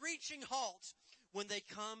a screeching halt when they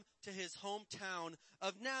come to his hometown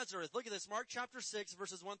of Nazareth. Look at this, Mark chapter 6,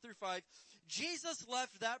 verses 1 through 5. Jesus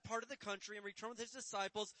left that part of the country and returned with his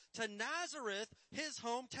disciples to Nazareth, his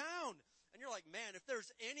hometown. And you're like, man, if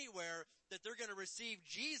there's anywhere that they're going to receive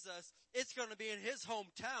Jesus, it's going to be in his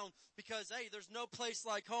hometown because, hey, there's no place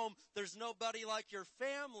like home. There's nobody like your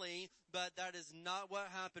family. But that is not what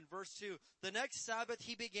happened. Verse 2, the next Sabbath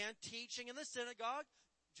he began teaching in the synagogue,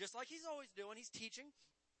 just like he's always doing. He's teaching.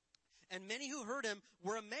 And many who heard him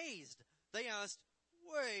were amazed. They asked,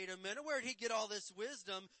 wait a minute, where did he get all this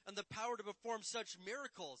wisdom and the power to perform such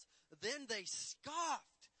miracles? Then they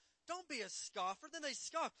scoffed. Don't be a scoffer. Then they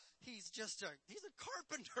scoffed. He's a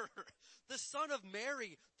carpenter, the son of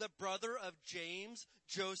Mary, the brother of James,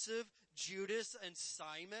 Joseph, Judas, and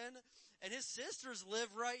Simon. And his sisters live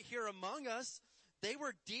right here among us. They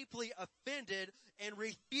were deeply offended and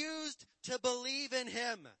refused to believe in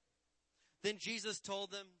him. Then Jesus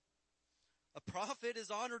told them, a prophet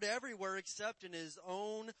is honored everywhere except in his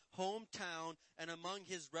own hometown and among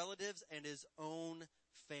his relatives and his own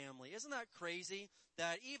family. Isn't that crazy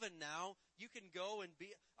that even now you can go and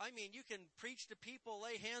you can preach to people,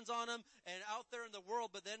 lay hands on them and out there in the world,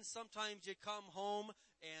 but then sometimes you come home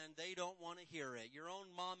and they don't want to hear it. Your own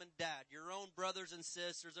mom and dad, your own brothers and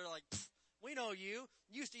sisters, they're like, we know you.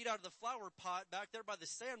 You used to eat out of the flower pot back there by the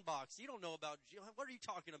sandbox. You don't know about, what are you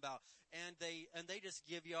talking about? And they just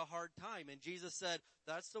give you a hard time. And Jesus said,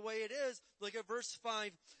 that's the way it is. Look at verse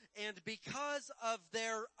 5. And because of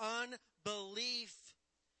their unbelief,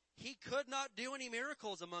 he could not do any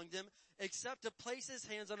miracles among them except to place his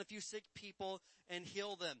hands on a few sick people and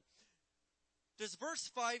heal them. Does verse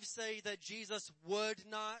 5 say that Jesus would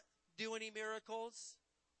not do any miracles,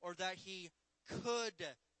 or that he could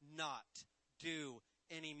not do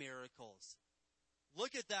any miracles?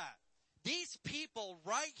 Look at that. These people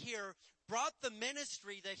right here brought the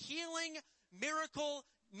ministry, the healing miracle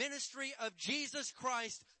ministry of Jesus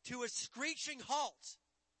Christ, to a screeching halt.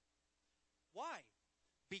 Why?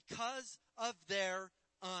 Because of their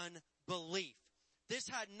unbelief. This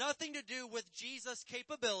had nothing to do with Jesus'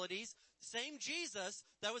 capabilities. Same Jesus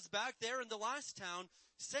that was back there in the last town,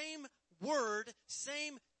 same word,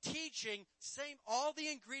 same teaching, same, all the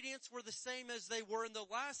ingredients were the same as they were in the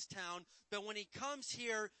last town. But when he comes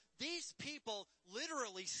here, these people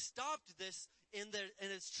literally stopped this in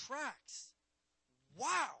its tracks.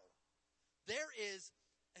 Wow! There is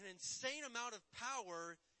an insane amount of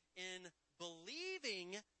power in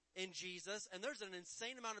believing in Jesus, and there's an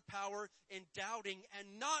insane amount of power in doubting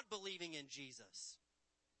and not believing in Jesus.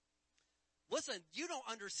 Listen, you don't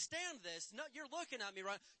understand this. No, you're looking at me,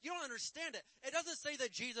 right? You don't understand it. It doesn't say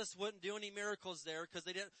that Jesus wouldn't do any miracles there because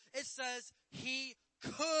they didn't. It says he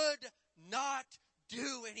could not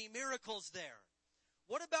do any miracles there.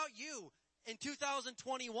 What about you in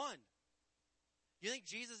 2021? You think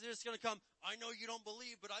Jesus is just going to come, I know you don't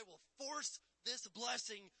believe, but I will force this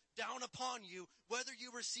blessing down upon you, whether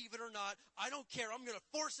you receive it or not. I don't care. I'm going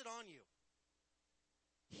to force it on you.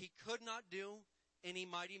 He could not do any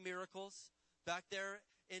mighty miracles back there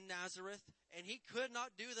in Nazareth, and he could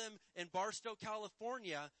not do them in Barstow,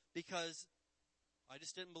 California, because I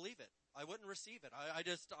just didn't believe it. I wouldn't receive it.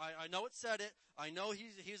 I know it said it. I know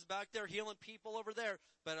he's back there healing people over there,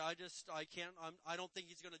 but I don't think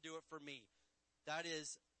he's going to do it for me. That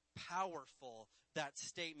is powerful, that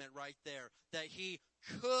statement right there, that he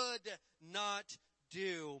could not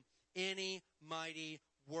do any mighty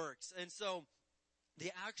works. And so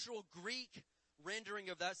the actual Greek rendering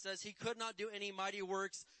of that says he could not do any mighty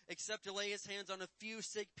works except to lay his hands on a few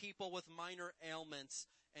sick people with minor ailments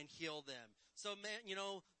and heal them. So, man,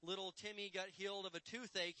 little Timmy got healed of a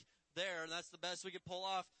toothache there, and that's the best we could pull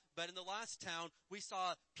off. But in the last town, we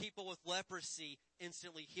saw people with leprosy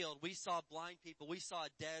instantly healed. We saw blind people. We saw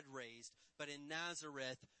dead raised. But in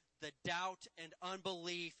Nazareth, the doubt and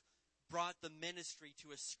unbelief brought the ministry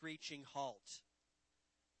to a screeching halt.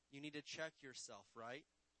 You need to check yourself, right?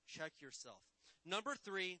 Check yourself. Number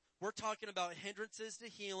 3, we're talking about hindrances to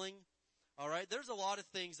healing. All right, there's a lot of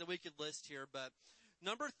things that we could list here, but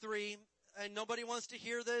number 3, and nobody wants to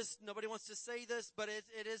hear this, nobody wants to say this, but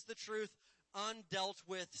it is the truth, undealt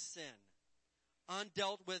with sin.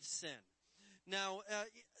 Undealt with sin. Now,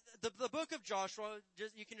 the book of Joshua,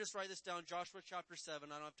 you can just write this down, Joshua chapter 7.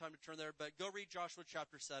 I don't have time to turn there, but go read Joshua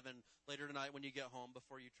chapter 7 later tonight when you get home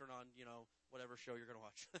before you turn on, whatever show you're going to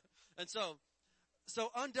watch. And so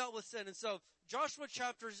undealt with sin. And so Joshua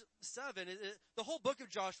chapter 7, the whole book of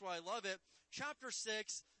Joshua, I love it. Chapter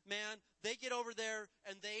 6, man, they get over there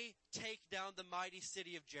and they take down the mighty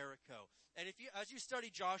city of Jericho. And as you study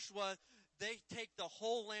Joshua, they take the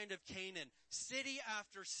whole land of Canaan, city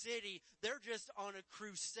after city. They're just on a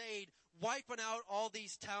crusade, wiping out all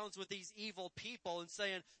these towns with these evil people and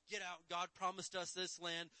saying, get out, God promised us this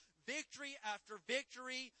land. Victory after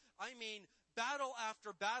victory. I mean, battle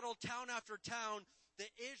after battle, town after town. The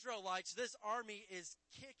Israelites, this army is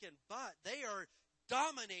kicking butt. They are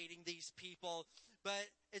dominating these people. But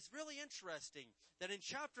it's really interesting that in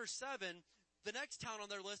chapter 7, the next town on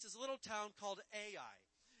their list is a little town called Ai.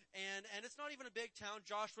 And it's not even a big town.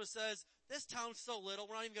 Joshua says, this town's so little,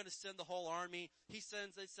 we're not even going to send the whole army. It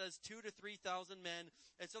says 2,000 to 3,000 men.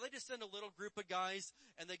 And so they just send a little group of guys,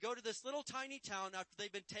 and they go to this little tiny town after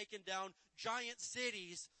they've been taking down giant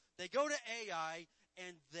cities. They go to Ai,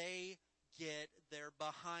 and they get their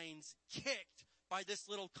behinds kicked by this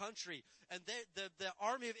little country. And the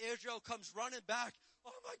army of Israel comes running back.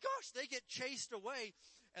 Oh my gosh, they get chased away.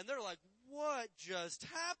 And they're like, what just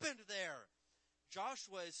happened there?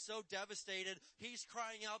 Joshua is so devastated. He's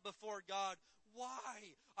crying out before God,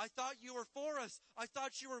 why? I thought you were for us. I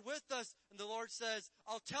thought you were with us. And the Lord says,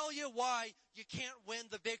 I'll tell you why you can't win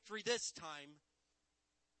the victory this time.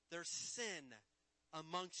 There's sin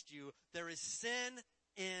amongst you. There is sin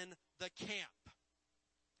in the camp.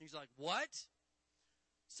 He's like, what?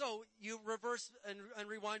 So you reverse and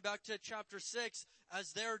rewind back to chapter 6.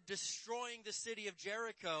 As they're destroying the city of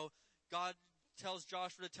Jericho, God tells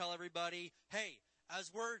Joshua to tell everybody, hey, as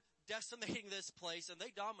we're decimating this place, and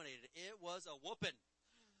they dominated, it was a whooping.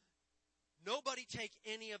 Nobody take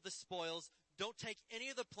any of the spoils. Don't take any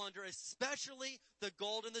of the plunder, especially the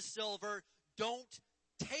gold and the silver. Don't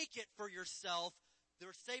take it for yourself. They're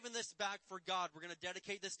saving this back for God. We're going to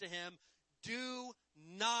dedicate this to him. Do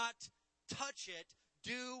not touch it.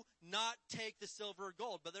 Do not take the silver or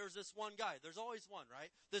gold. But there's this one guy. There's always one, right?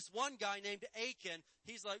 This one guy named Achan.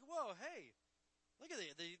 He's like, whoa, hey, look at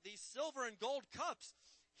these silver and gold cups.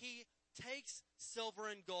 He takes silver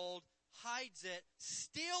and gold, hides it,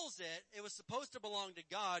 steals it. It was supposed to belong to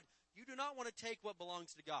God. You do not want to take what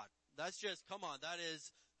belongs to God. That's just, come on,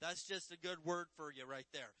 that's just a good word for you right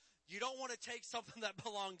there. You don't want to take something that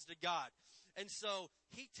belongs to God. And so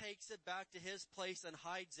he takes it back to his place and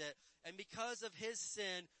hides it. And because of his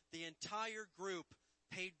sin, the entire group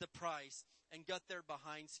paid the price and got their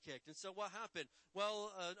behinds kicked. And so what happened?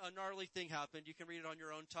 Well, a gnarly thing happened. You can read it on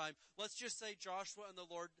your own time. Let's just say Joshua and the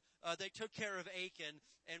Lord, they took care of Achan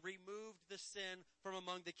and removed the sin from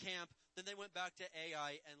among the camp. Then they went back to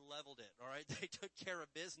Ai and leveled it. All right. They took care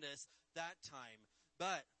of business that time.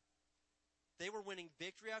 But they were winning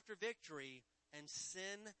victory after victory, and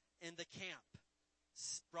sin in the camp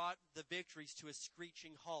brought the victories to a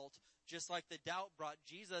screeching halt, just like the doubt brought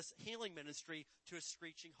Jesus' healing ministry to a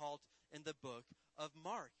screeching halt in the book of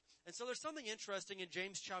Mark. And so there's something interesting in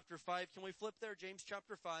James chapter 5. Can we flip there? James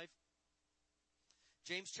chapter 5.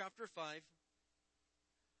 James chapter 5.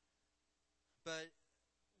 But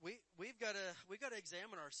we've got to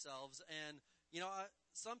examine ourselves, and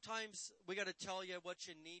sometimes we got to tell you what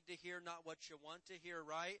you need to hear, not what you want to hear,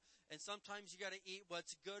 right? And sometimes you got to eat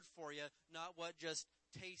what's good for you, not what just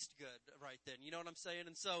tastes good right then. You know what I'm saying?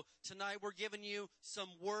 And so tonight we're giving you some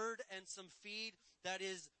word and some feed that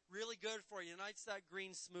is really good for you. Tonight's that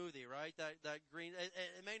green smoothie, right? That green,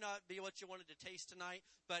 it may not be what you wanted to taste tonight,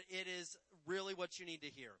 but it is really what you need to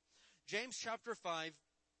hear. James chapter 5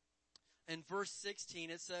 and verse 16,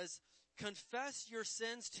 it says, confess your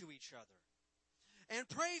sins to each other and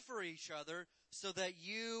pray for each other so that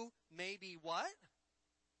you may be what?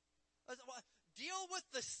 Deal with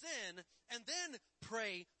the sin and then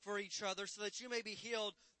pray for each other so that you may be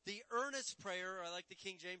healed. The earnest prayer, I like the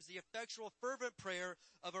King James, the effectual fervent prayer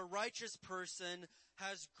of a righteous person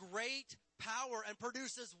has great power and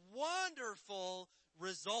produces wonderful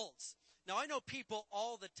results. Now I know people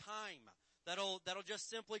all the time that'll just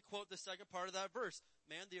simply quote the second part of that verse.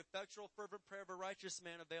 Man, the effectual fervent prayer of a righteous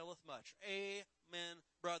man availeth much. Amen,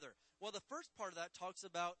 brother. Well, the first part of that talks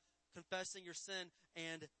about confessing your sin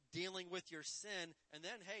and dealing with your sin. And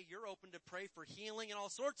then, hey, you're open to pray for healing and all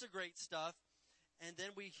sorts of great stuff. And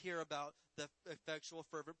then we hear about the effectual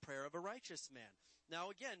fervent prayer of a righteous man. Now,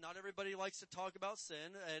 again, not everybody likes to talk about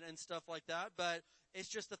sin and stuff like that, but it's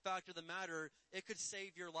just the fact of the matter. It could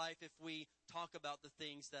save your life if we talk about the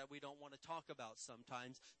things that we don't want to talk about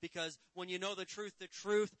sometimes. Because when you know the truth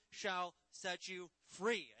shall set you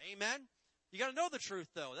free. Amen? You got to know the truth,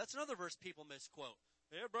 though. That's another verse people misquote.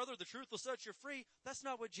 Yeah, brother, the truth will set you free. That's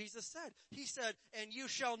not what Jesus said. He said, and you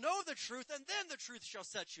shall know the truth, and then the truth shall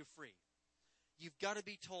set you free. You've got to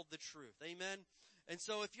be told the truth. Amen? And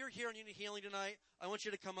so if you're here and you need healing tonight, I want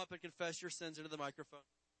you to come up and confess your sins into the microphone.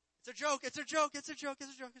 It's a joke. It's a joke. It's a joke.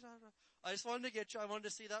 It's a joke. I just wanted to get you. I wanted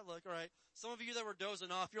to see that look. All right. Some of you that were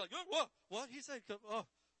dozing off, you're like, oh, what? He said, oh, all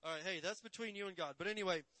right. Hey, that's between you and God. But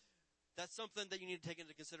anyway, that's something that you need to take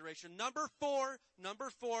into consideration. Number four,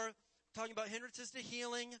 talking about hindrances to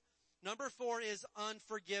healing. Number 4 is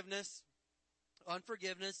unforgiveness.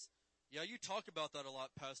 Unforgiveness. Yeah, you talk about that a lot,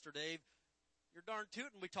 Pastor Dave. You're darn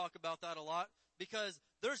tootin' we talk about that a lot because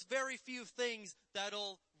there's very few things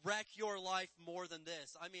that'll wreck your life more than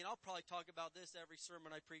this. I mean, I'll probably talk about this every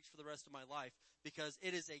sermon I preach for the rest of my life because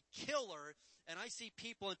it is a killer. And I see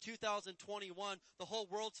people in 2021, the whole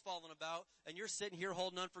world's falling about, and you're sitting here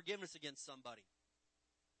holding unforgiveness against somebody.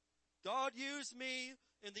 God, use me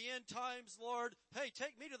in the end times, Lord. Hey,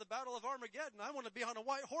 take me to the battle of Armageddon. I want to be on a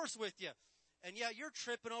white horse with you. And yeah, you're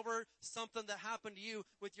tripping over something that happened to you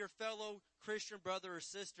with your fellow Christian brother or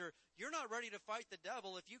sister. You're not ready to fight the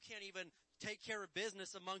devil if you can't even take care of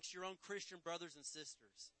business amongst your own Christian brothers and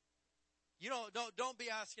sisters. You don't be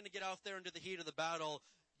asking to get out there into the heat of the battle.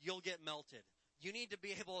 You'll get melted. You need to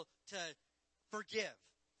be able to forgive.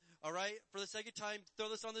 All right? For the sake of time, throw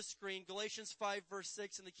this on the screen. Galatians 5 verse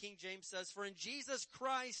 6 in the King James says, for in Jesus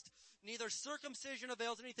Christ, neither circumcision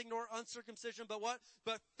avails anything nor uncircumcision, but what?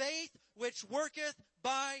 But faith which worketh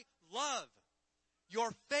by love.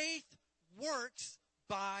 Your faith works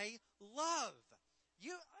by love.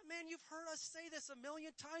 You've heard us say this a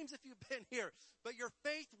million times if you've been here, but your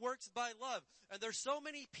faith works by love. And there's so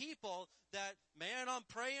many people that, man, I'm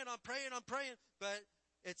praying, but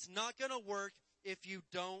it's not going to work if you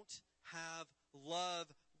don't have love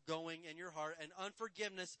going in your heart. And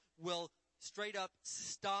unforgiveness will straight up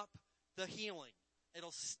stop the healing.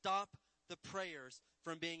 It'll stop the prayers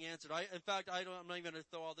from being answered. In fact, I'm not even going to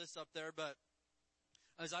throw all this up there, but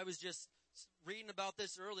as I was just reading about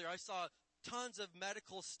this earlier, I saw tons of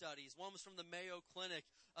medical studies. One was from the Mayo Clinic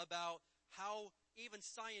about how even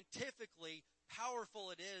scientifically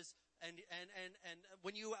powerful it is. And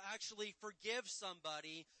when you actually forgive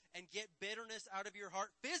somebody and get bitterness out of your heart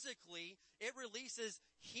physically, it releases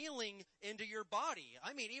healing into your body.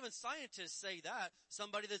 I mean, even scientists say that.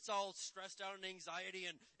 Somebody that's all stressed out and anxiety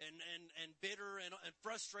and bitter and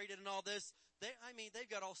frustrated and all this, they've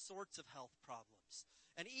got all sorts of health problems.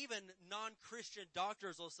 And even non-Christian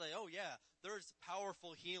doctors will say, oh yeah, there's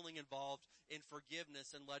powerful healing involved in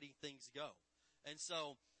forgiveness and letting things go. And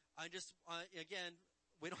so, again,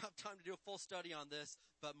 we don't have time to do a full study on this,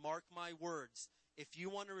 but mark my words. If you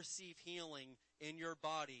want to receive healing in your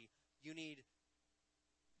body, you need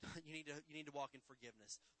to walk in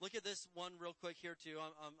forgiveness. Look at this one real quick here too.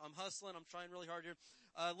 I'm hustling. I'm trying really hard here.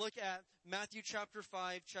 Look at Matthew chapter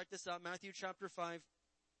 5. Check this out. Matthew chapter 5.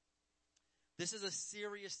 This is a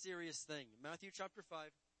serious, serious thing. Matthew chapter 5.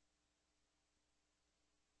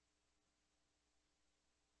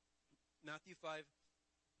 Matthew 5.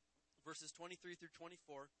 Verses 23 through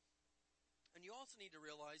 24. And you also need to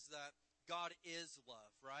realize that God is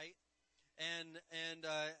love, right?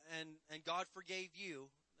 And God forgave you,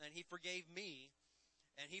 and He forgave me,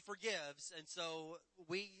 and He forgives, and so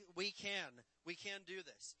we can do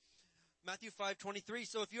this. Matthew 5:23.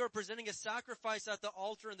 So if you are presenting a sacrifice at the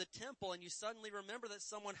altar in the temple, and you suddenly remember that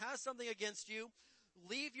someone has something against you,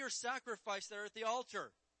 leave your sacrifice there at the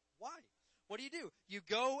altar. Why? What do? You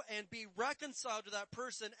go and be reconciled to that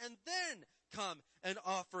person and then come and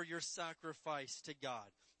offer your sacrifice to God.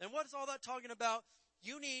 And what is all that talking about?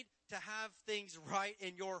 You need to have things right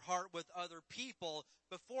in your heart with other people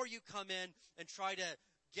before you come in and try to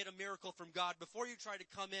get a miracle from God. Before you try to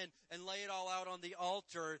come in and lay it all out on the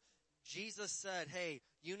altar, Jesus said, hey,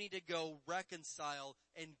 you need to go reconcile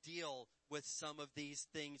and deal with some of these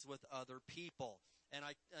things with other people. And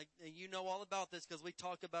you know all about this because we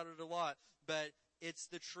talk about it a lot, but it's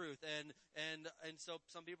the truth. And so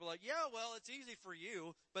some people are like, yeah, well, it's easy for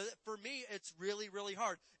you, but for me, it's really, really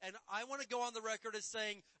hard. And I want to go on the record as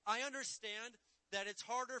saying, I understand that it's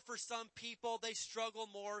harder for some people. They struggle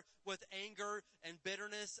more with anger and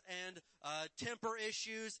bitterness and temper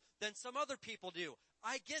issues than some other people do.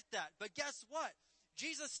 I get that. But guess what?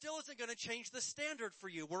 Jesus still isn't going to change the standard for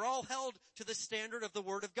you. We're all held to the standard of the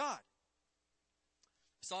Word of God.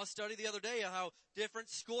 Saw a study the other day of how different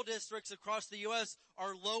school districts across the U.S.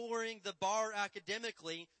 are lowering the bar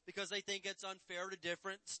academically because they think it's unfair to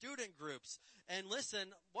different student groups. And listen,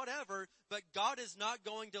 whatever, but God is not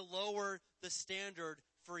going to lower the standard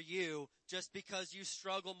for you just because you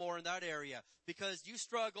struggle more in that area. Because you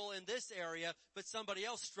struggle in this area, but somebody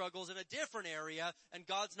else struggles in a different area, and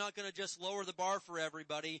God's not going to just lower the bar for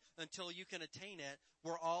everybody until you can attain it.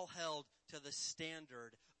 We're all held to the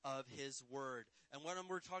standard of His Word. And what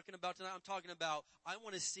we're talking about tonight, I'm talking about, I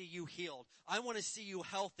want to see you healed. I want to see you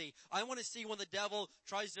healthy. I want to see when the devil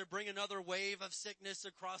tries to bring another wave of sickness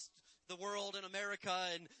across the world in America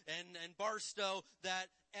and Barstow, that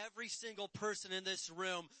every single person in this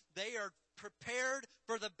room, they are prepared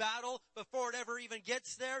for the battle before it ever even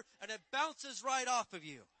gets there, and it bounces right off of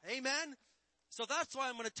you. Amen? So that's why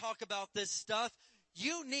I'm going to talk about this stuff.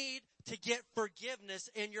 You need to get forgiveness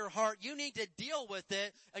in your heart. You need to deal with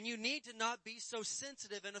it, and you need to not be so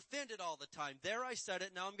sensitive and offended all the time. There, I said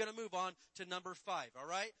it. Now I'm going to move on to number 5, all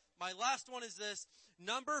right? My last one is this.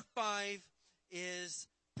 Number 5 is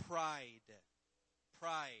pride.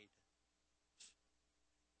 Pride.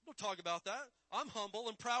 Don't talk about that. I'm humble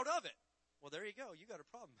and proud of it. Well, there you go. You got a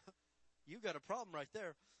problem. You got a problem right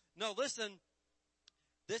there. No, listen.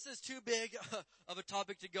 This is too big of a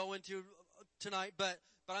topic to go into tonight, but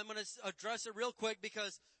I'm going to address it real quick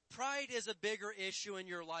because pride is a bigger issue in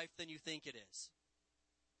your life than you think it is.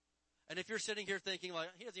 And if you're sitting here thinking, like,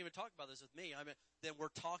 he doesn't even talk about this with me, then we're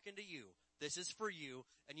talking to you. This is for you,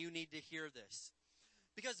 and you need to hear this.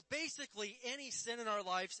 Because basically, any sin in our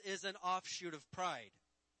lives is an offshoot of pride.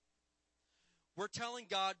 We're telling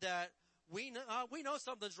God that we know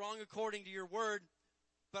something's wrong according to your word,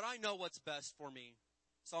 but I know what's best for me,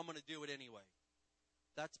 so I'm going to do it anyway.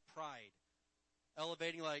 That's pride.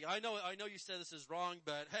 Elevating, like, I know you said this is wrong,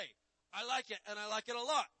 but hey, I like it, and I like it a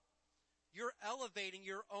lot. You're elevating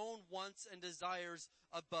your own wants and desires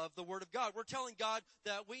above the Word of God. We're telling God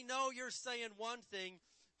that we know you're saying one thing,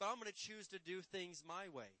 but I'm going to choose to do things my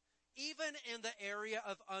way. Even in the area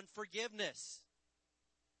of unforgiveness.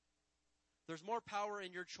 There's more power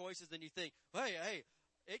in your choices than you think. Hey,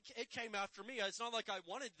 it came after me. It's not like I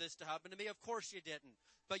wanted this to happen to me. Of course you didn't.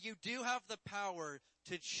 But you do have the power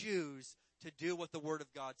to choose to do what the Word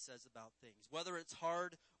of God says about things, whether it's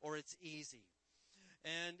hard or it's easy.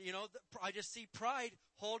 And, I just see pride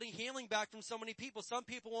holding healing back from so many people. Some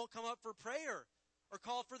people won't come up for prayer or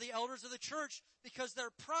call for the elders of the church because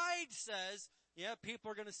their pride says, yeah, people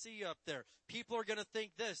are going to see you up there. People are going to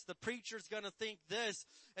think this. The preacher's going to think this.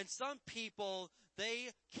 And some people,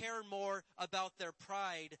 they care more about their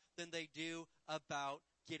pride than they do about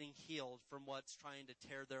getting healed from what's trying to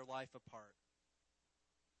tear their life apart.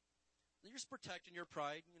 You're just protecting your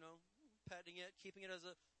pride, petting it, keeping it as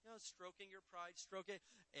a, stroking your pride, stroke it.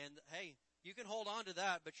 And hey, you can hold on to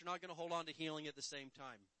that, but you're not going to hold on to healing at the same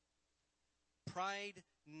time. Pride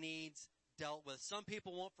needs dealt with. Some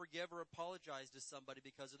people won't forgive or apologize to somebody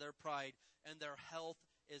because of their pride, and their health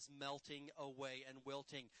is melting away and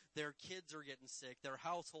wilting. Their kids are getting sick. Their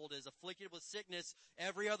household is afflicted with sickness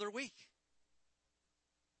every other week.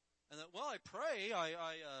 And then, I pray,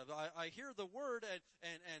 I hear the word,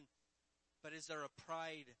 but is there a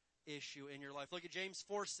pride issue in your life? Look at James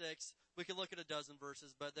 4:6. We could look at a dozen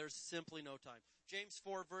verses, but there's simply no time. James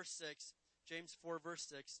 4 verse 6. James 4 verse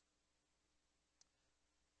 6.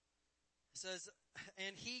 It says,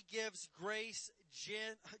 and he gives grace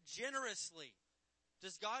generously.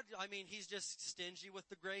 Does God, he's just stingy with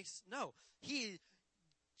the grace? No. He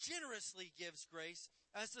generously gives grace.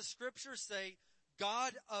 As the scriptures say,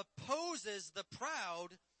 God opposes the proud,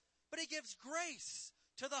 but he gives grace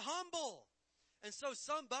to the humble. And so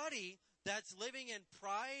somebody that's living in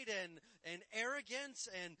pride and arrogance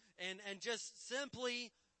and just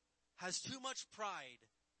simply has too much pride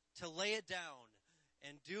to lay it down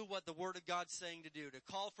and do what the Word of God's saying to do, to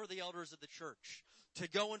call for the elders of the church, to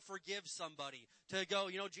go and forgive somebody, to go,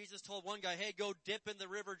 Jesus told one guy, hey, go dip in the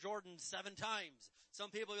River Jordan 7 times. Some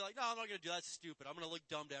people are like, no, I'm not going to do that. That's stupid. I'm going to look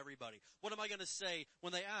dumb to everybody. What am I going to say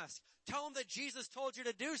when they ask? Tell them that Jesus told you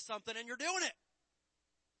to do something and you're doing it.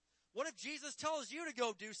 What if Jesus tells you to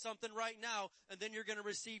go do something right now and then you're going to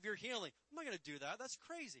receive your healing? I'm not going to do that. That's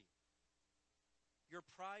crazy. Your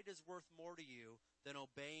pride is worth more to you than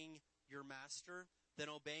obeying your master, than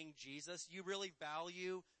obeying Jesus. You really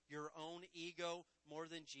value your own ego more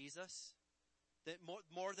than Jesus? That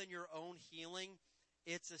more than your own healing?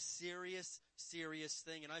 It's a serious, serious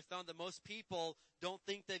thing. And I found that most people don't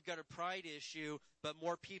think they've got a pride issue, but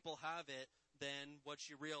more people have it than what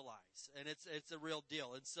you realize. And it's a real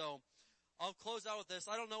deal. And so I'll close out with this.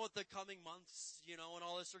 I don't know what the coming months, and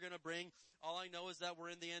all this are going to bring. All I know is that we're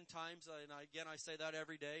in the end times. And I say that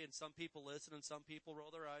every day, and some people listen and some people roll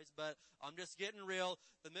their eyes, but I'm just getting real.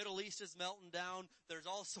 The Middle East is melting down. There's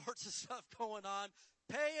all sorts of stuff going on.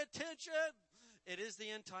 Pay attention. It is the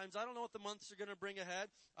end times. I don't know what the months are going to bring ahead.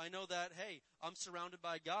 I know that, hey, I'm surrounded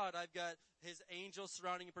by God. I've got his angels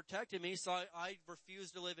surrounding and protecting me, so I refuse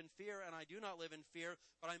to live in fear, and I do not live in fear,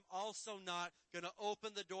 but I'm also not going to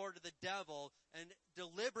open the door to the devil and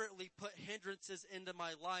deliberately put hindrances into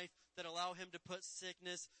my life that allow him to put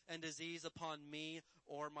sickness and disease upon me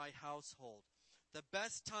or my household. The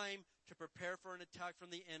best time to prepare for an attack from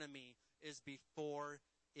the enemy is before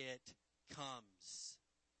it comes.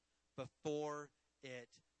 Before it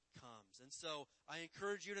comes. And so I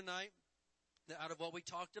encourage you tonight that out of what we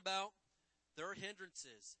talked about, there are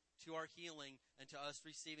hindrances to our healing and to us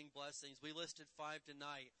receiving blessings. We listed 5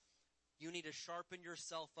 tonight. You need to sharpen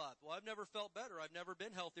yourself up. Well, I've never felt better. I've never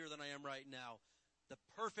been healthier than I am right now. The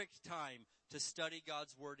perfect time to study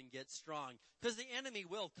God's Word and get strong. Because the enemy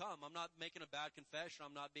will come. I'm not making a bad confession.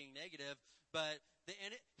 I'm not being negative. But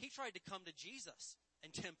he tried to come to Jesus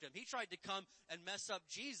and tempt him. He tried to come and mess up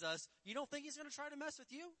Jesus. You don't think he's going to try to mess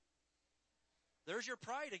with you? There's your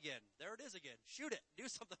pride again. There it is again. Shoot it. Do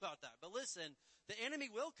something about that. But listen, the enemy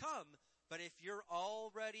will come, but if you're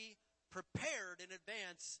already prepared in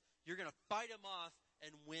advance, you're going to fight him off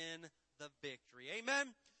and win the victory. Amen?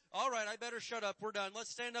 All right, I better shut up. We're done. Let's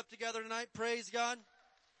stand up together tonight. Praise God.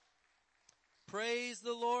 Praise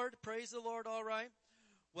the Lord. Praise the Lord. All right.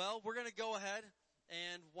 Well, we're going to go ahead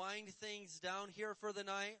and wind things down here for the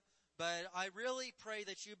night. But I really pray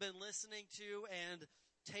that you've been listening to and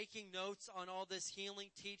taking notes on all this healing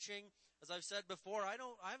teaching. As I've said before, I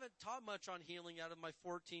haven't taught much on healing out of my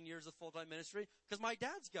 14 years of full-time ministry because my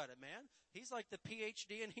dad's got it, man. He's like the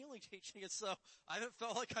PhD in healing teaching, and so I haven't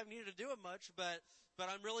felt like I've needed to do it much, but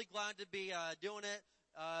I'm really glad to be doing it.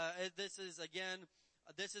 This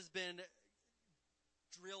has been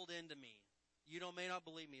drilled into me. You may not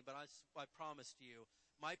believe me, but I promise to you,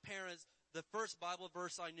 my parents, the first Bible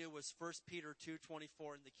verse I knew was 1 Peter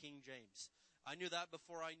 2:24 in the King James. I knew that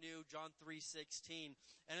before I knew John 3:16.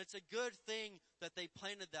 And it's a good thing that they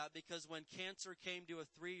planted that because when cancer came to a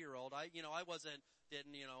 3-year-old, I wasn't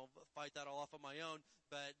didn't, fight that all off on my own,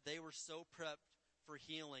 but they were so prepped for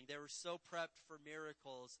healing. They were so prepped for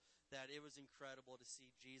miracles that it was incredible to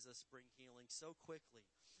see Jesus bring healing so quickly.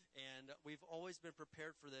 And we've always been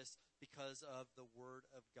prepared for this because of the Word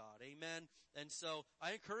of God. Amen. And so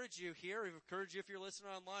I encourage you here, I encourage you if you're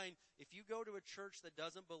listening online, if you go to a church that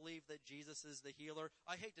doesn't believe that Jesus is the healer,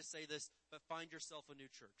 I hate to say this, but find yourself a new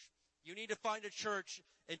church. You need to find a church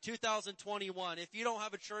in 2021. If you don't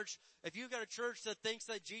have a church, if you've got a church that thinks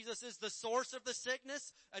that Jesus is the source of the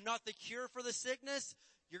sickness and not the cure for the sickness,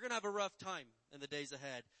 you're going to have a rough time in the days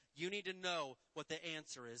ahead. You need to know what the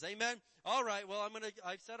answer is. Amen? All right. Well,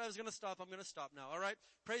 I said I was going to stop. I'm going to stop now. All right.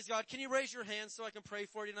 Praise God. Can you raise your hands so I can pray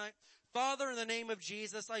for you tonight? Father, in the name of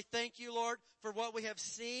Jesus, I thank you, Lord, for what we have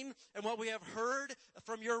seen and what we have heard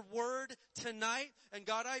from your word tonight. And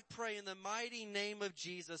God, I pray in the mighty name of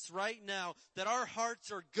Jesus right now that our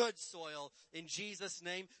hearts are good soil in Jesus'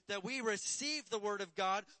 name, that we receive the word of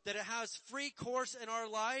God, that it has free course in our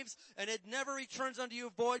lives, and it never returns unto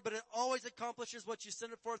you void, but it always accomplishes what you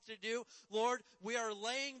sent it forth to do. Lord, we are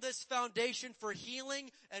laying this foundation for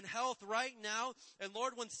healing and health right now. And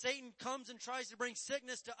Lord, when Satan comes and tries to bring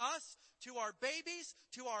sickness to us, to our babies,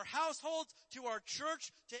 to our households, to our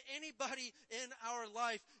church, to anybody in our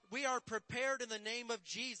life, we are prepared in the name of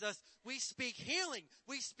Jesus. We speak healing.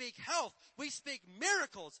 We speak health. We speak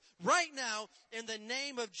miracles right now in the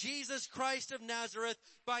name of Jesus Christ of Nazareth.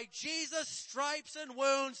 By Jesus' stripes and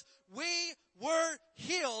wounds, we were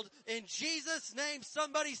healed in Jesus' name.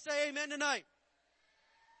 Somebody say amen tonight.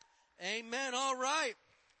 Amen. All right.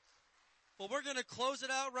 Well, we're going to close it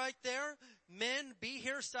out right there. Men, be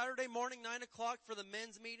here Saturday morning, 9 o'clock for the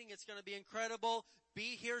men's meeting. It's going to be incredible.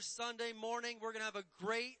 Be here Sunday morning. We're going to have a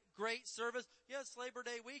great service. Yes, Labor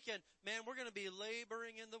Day weekend. Man, we're going to be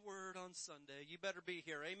laboring in the Word on Sunday. You better be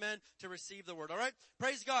here. Amen. To receive the Word. All right.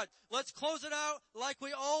 Praise God. Let's close it out like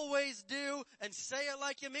we always do and say it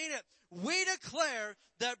like you mean it. We declare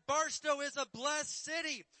that Barstow is a blessed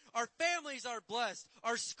city. Our families are blessed.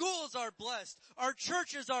 Our schools are blessed. Our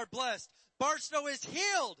churches are blessed. Barstow is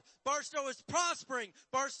healed. Barstow is prospering.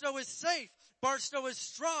 Barstow is safe. Barstow is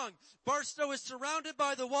strong. Barstow is surrounded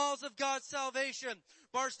by the walls of God's salvation.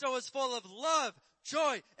 Barstow is full of love,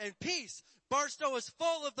 joy, and peace. Barstow is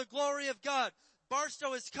full of the glory of God.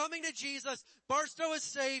 Barstow is coming to Jesus. Barstow is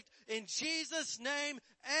saved. In Jesus' name,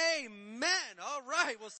 amen. All right. Well,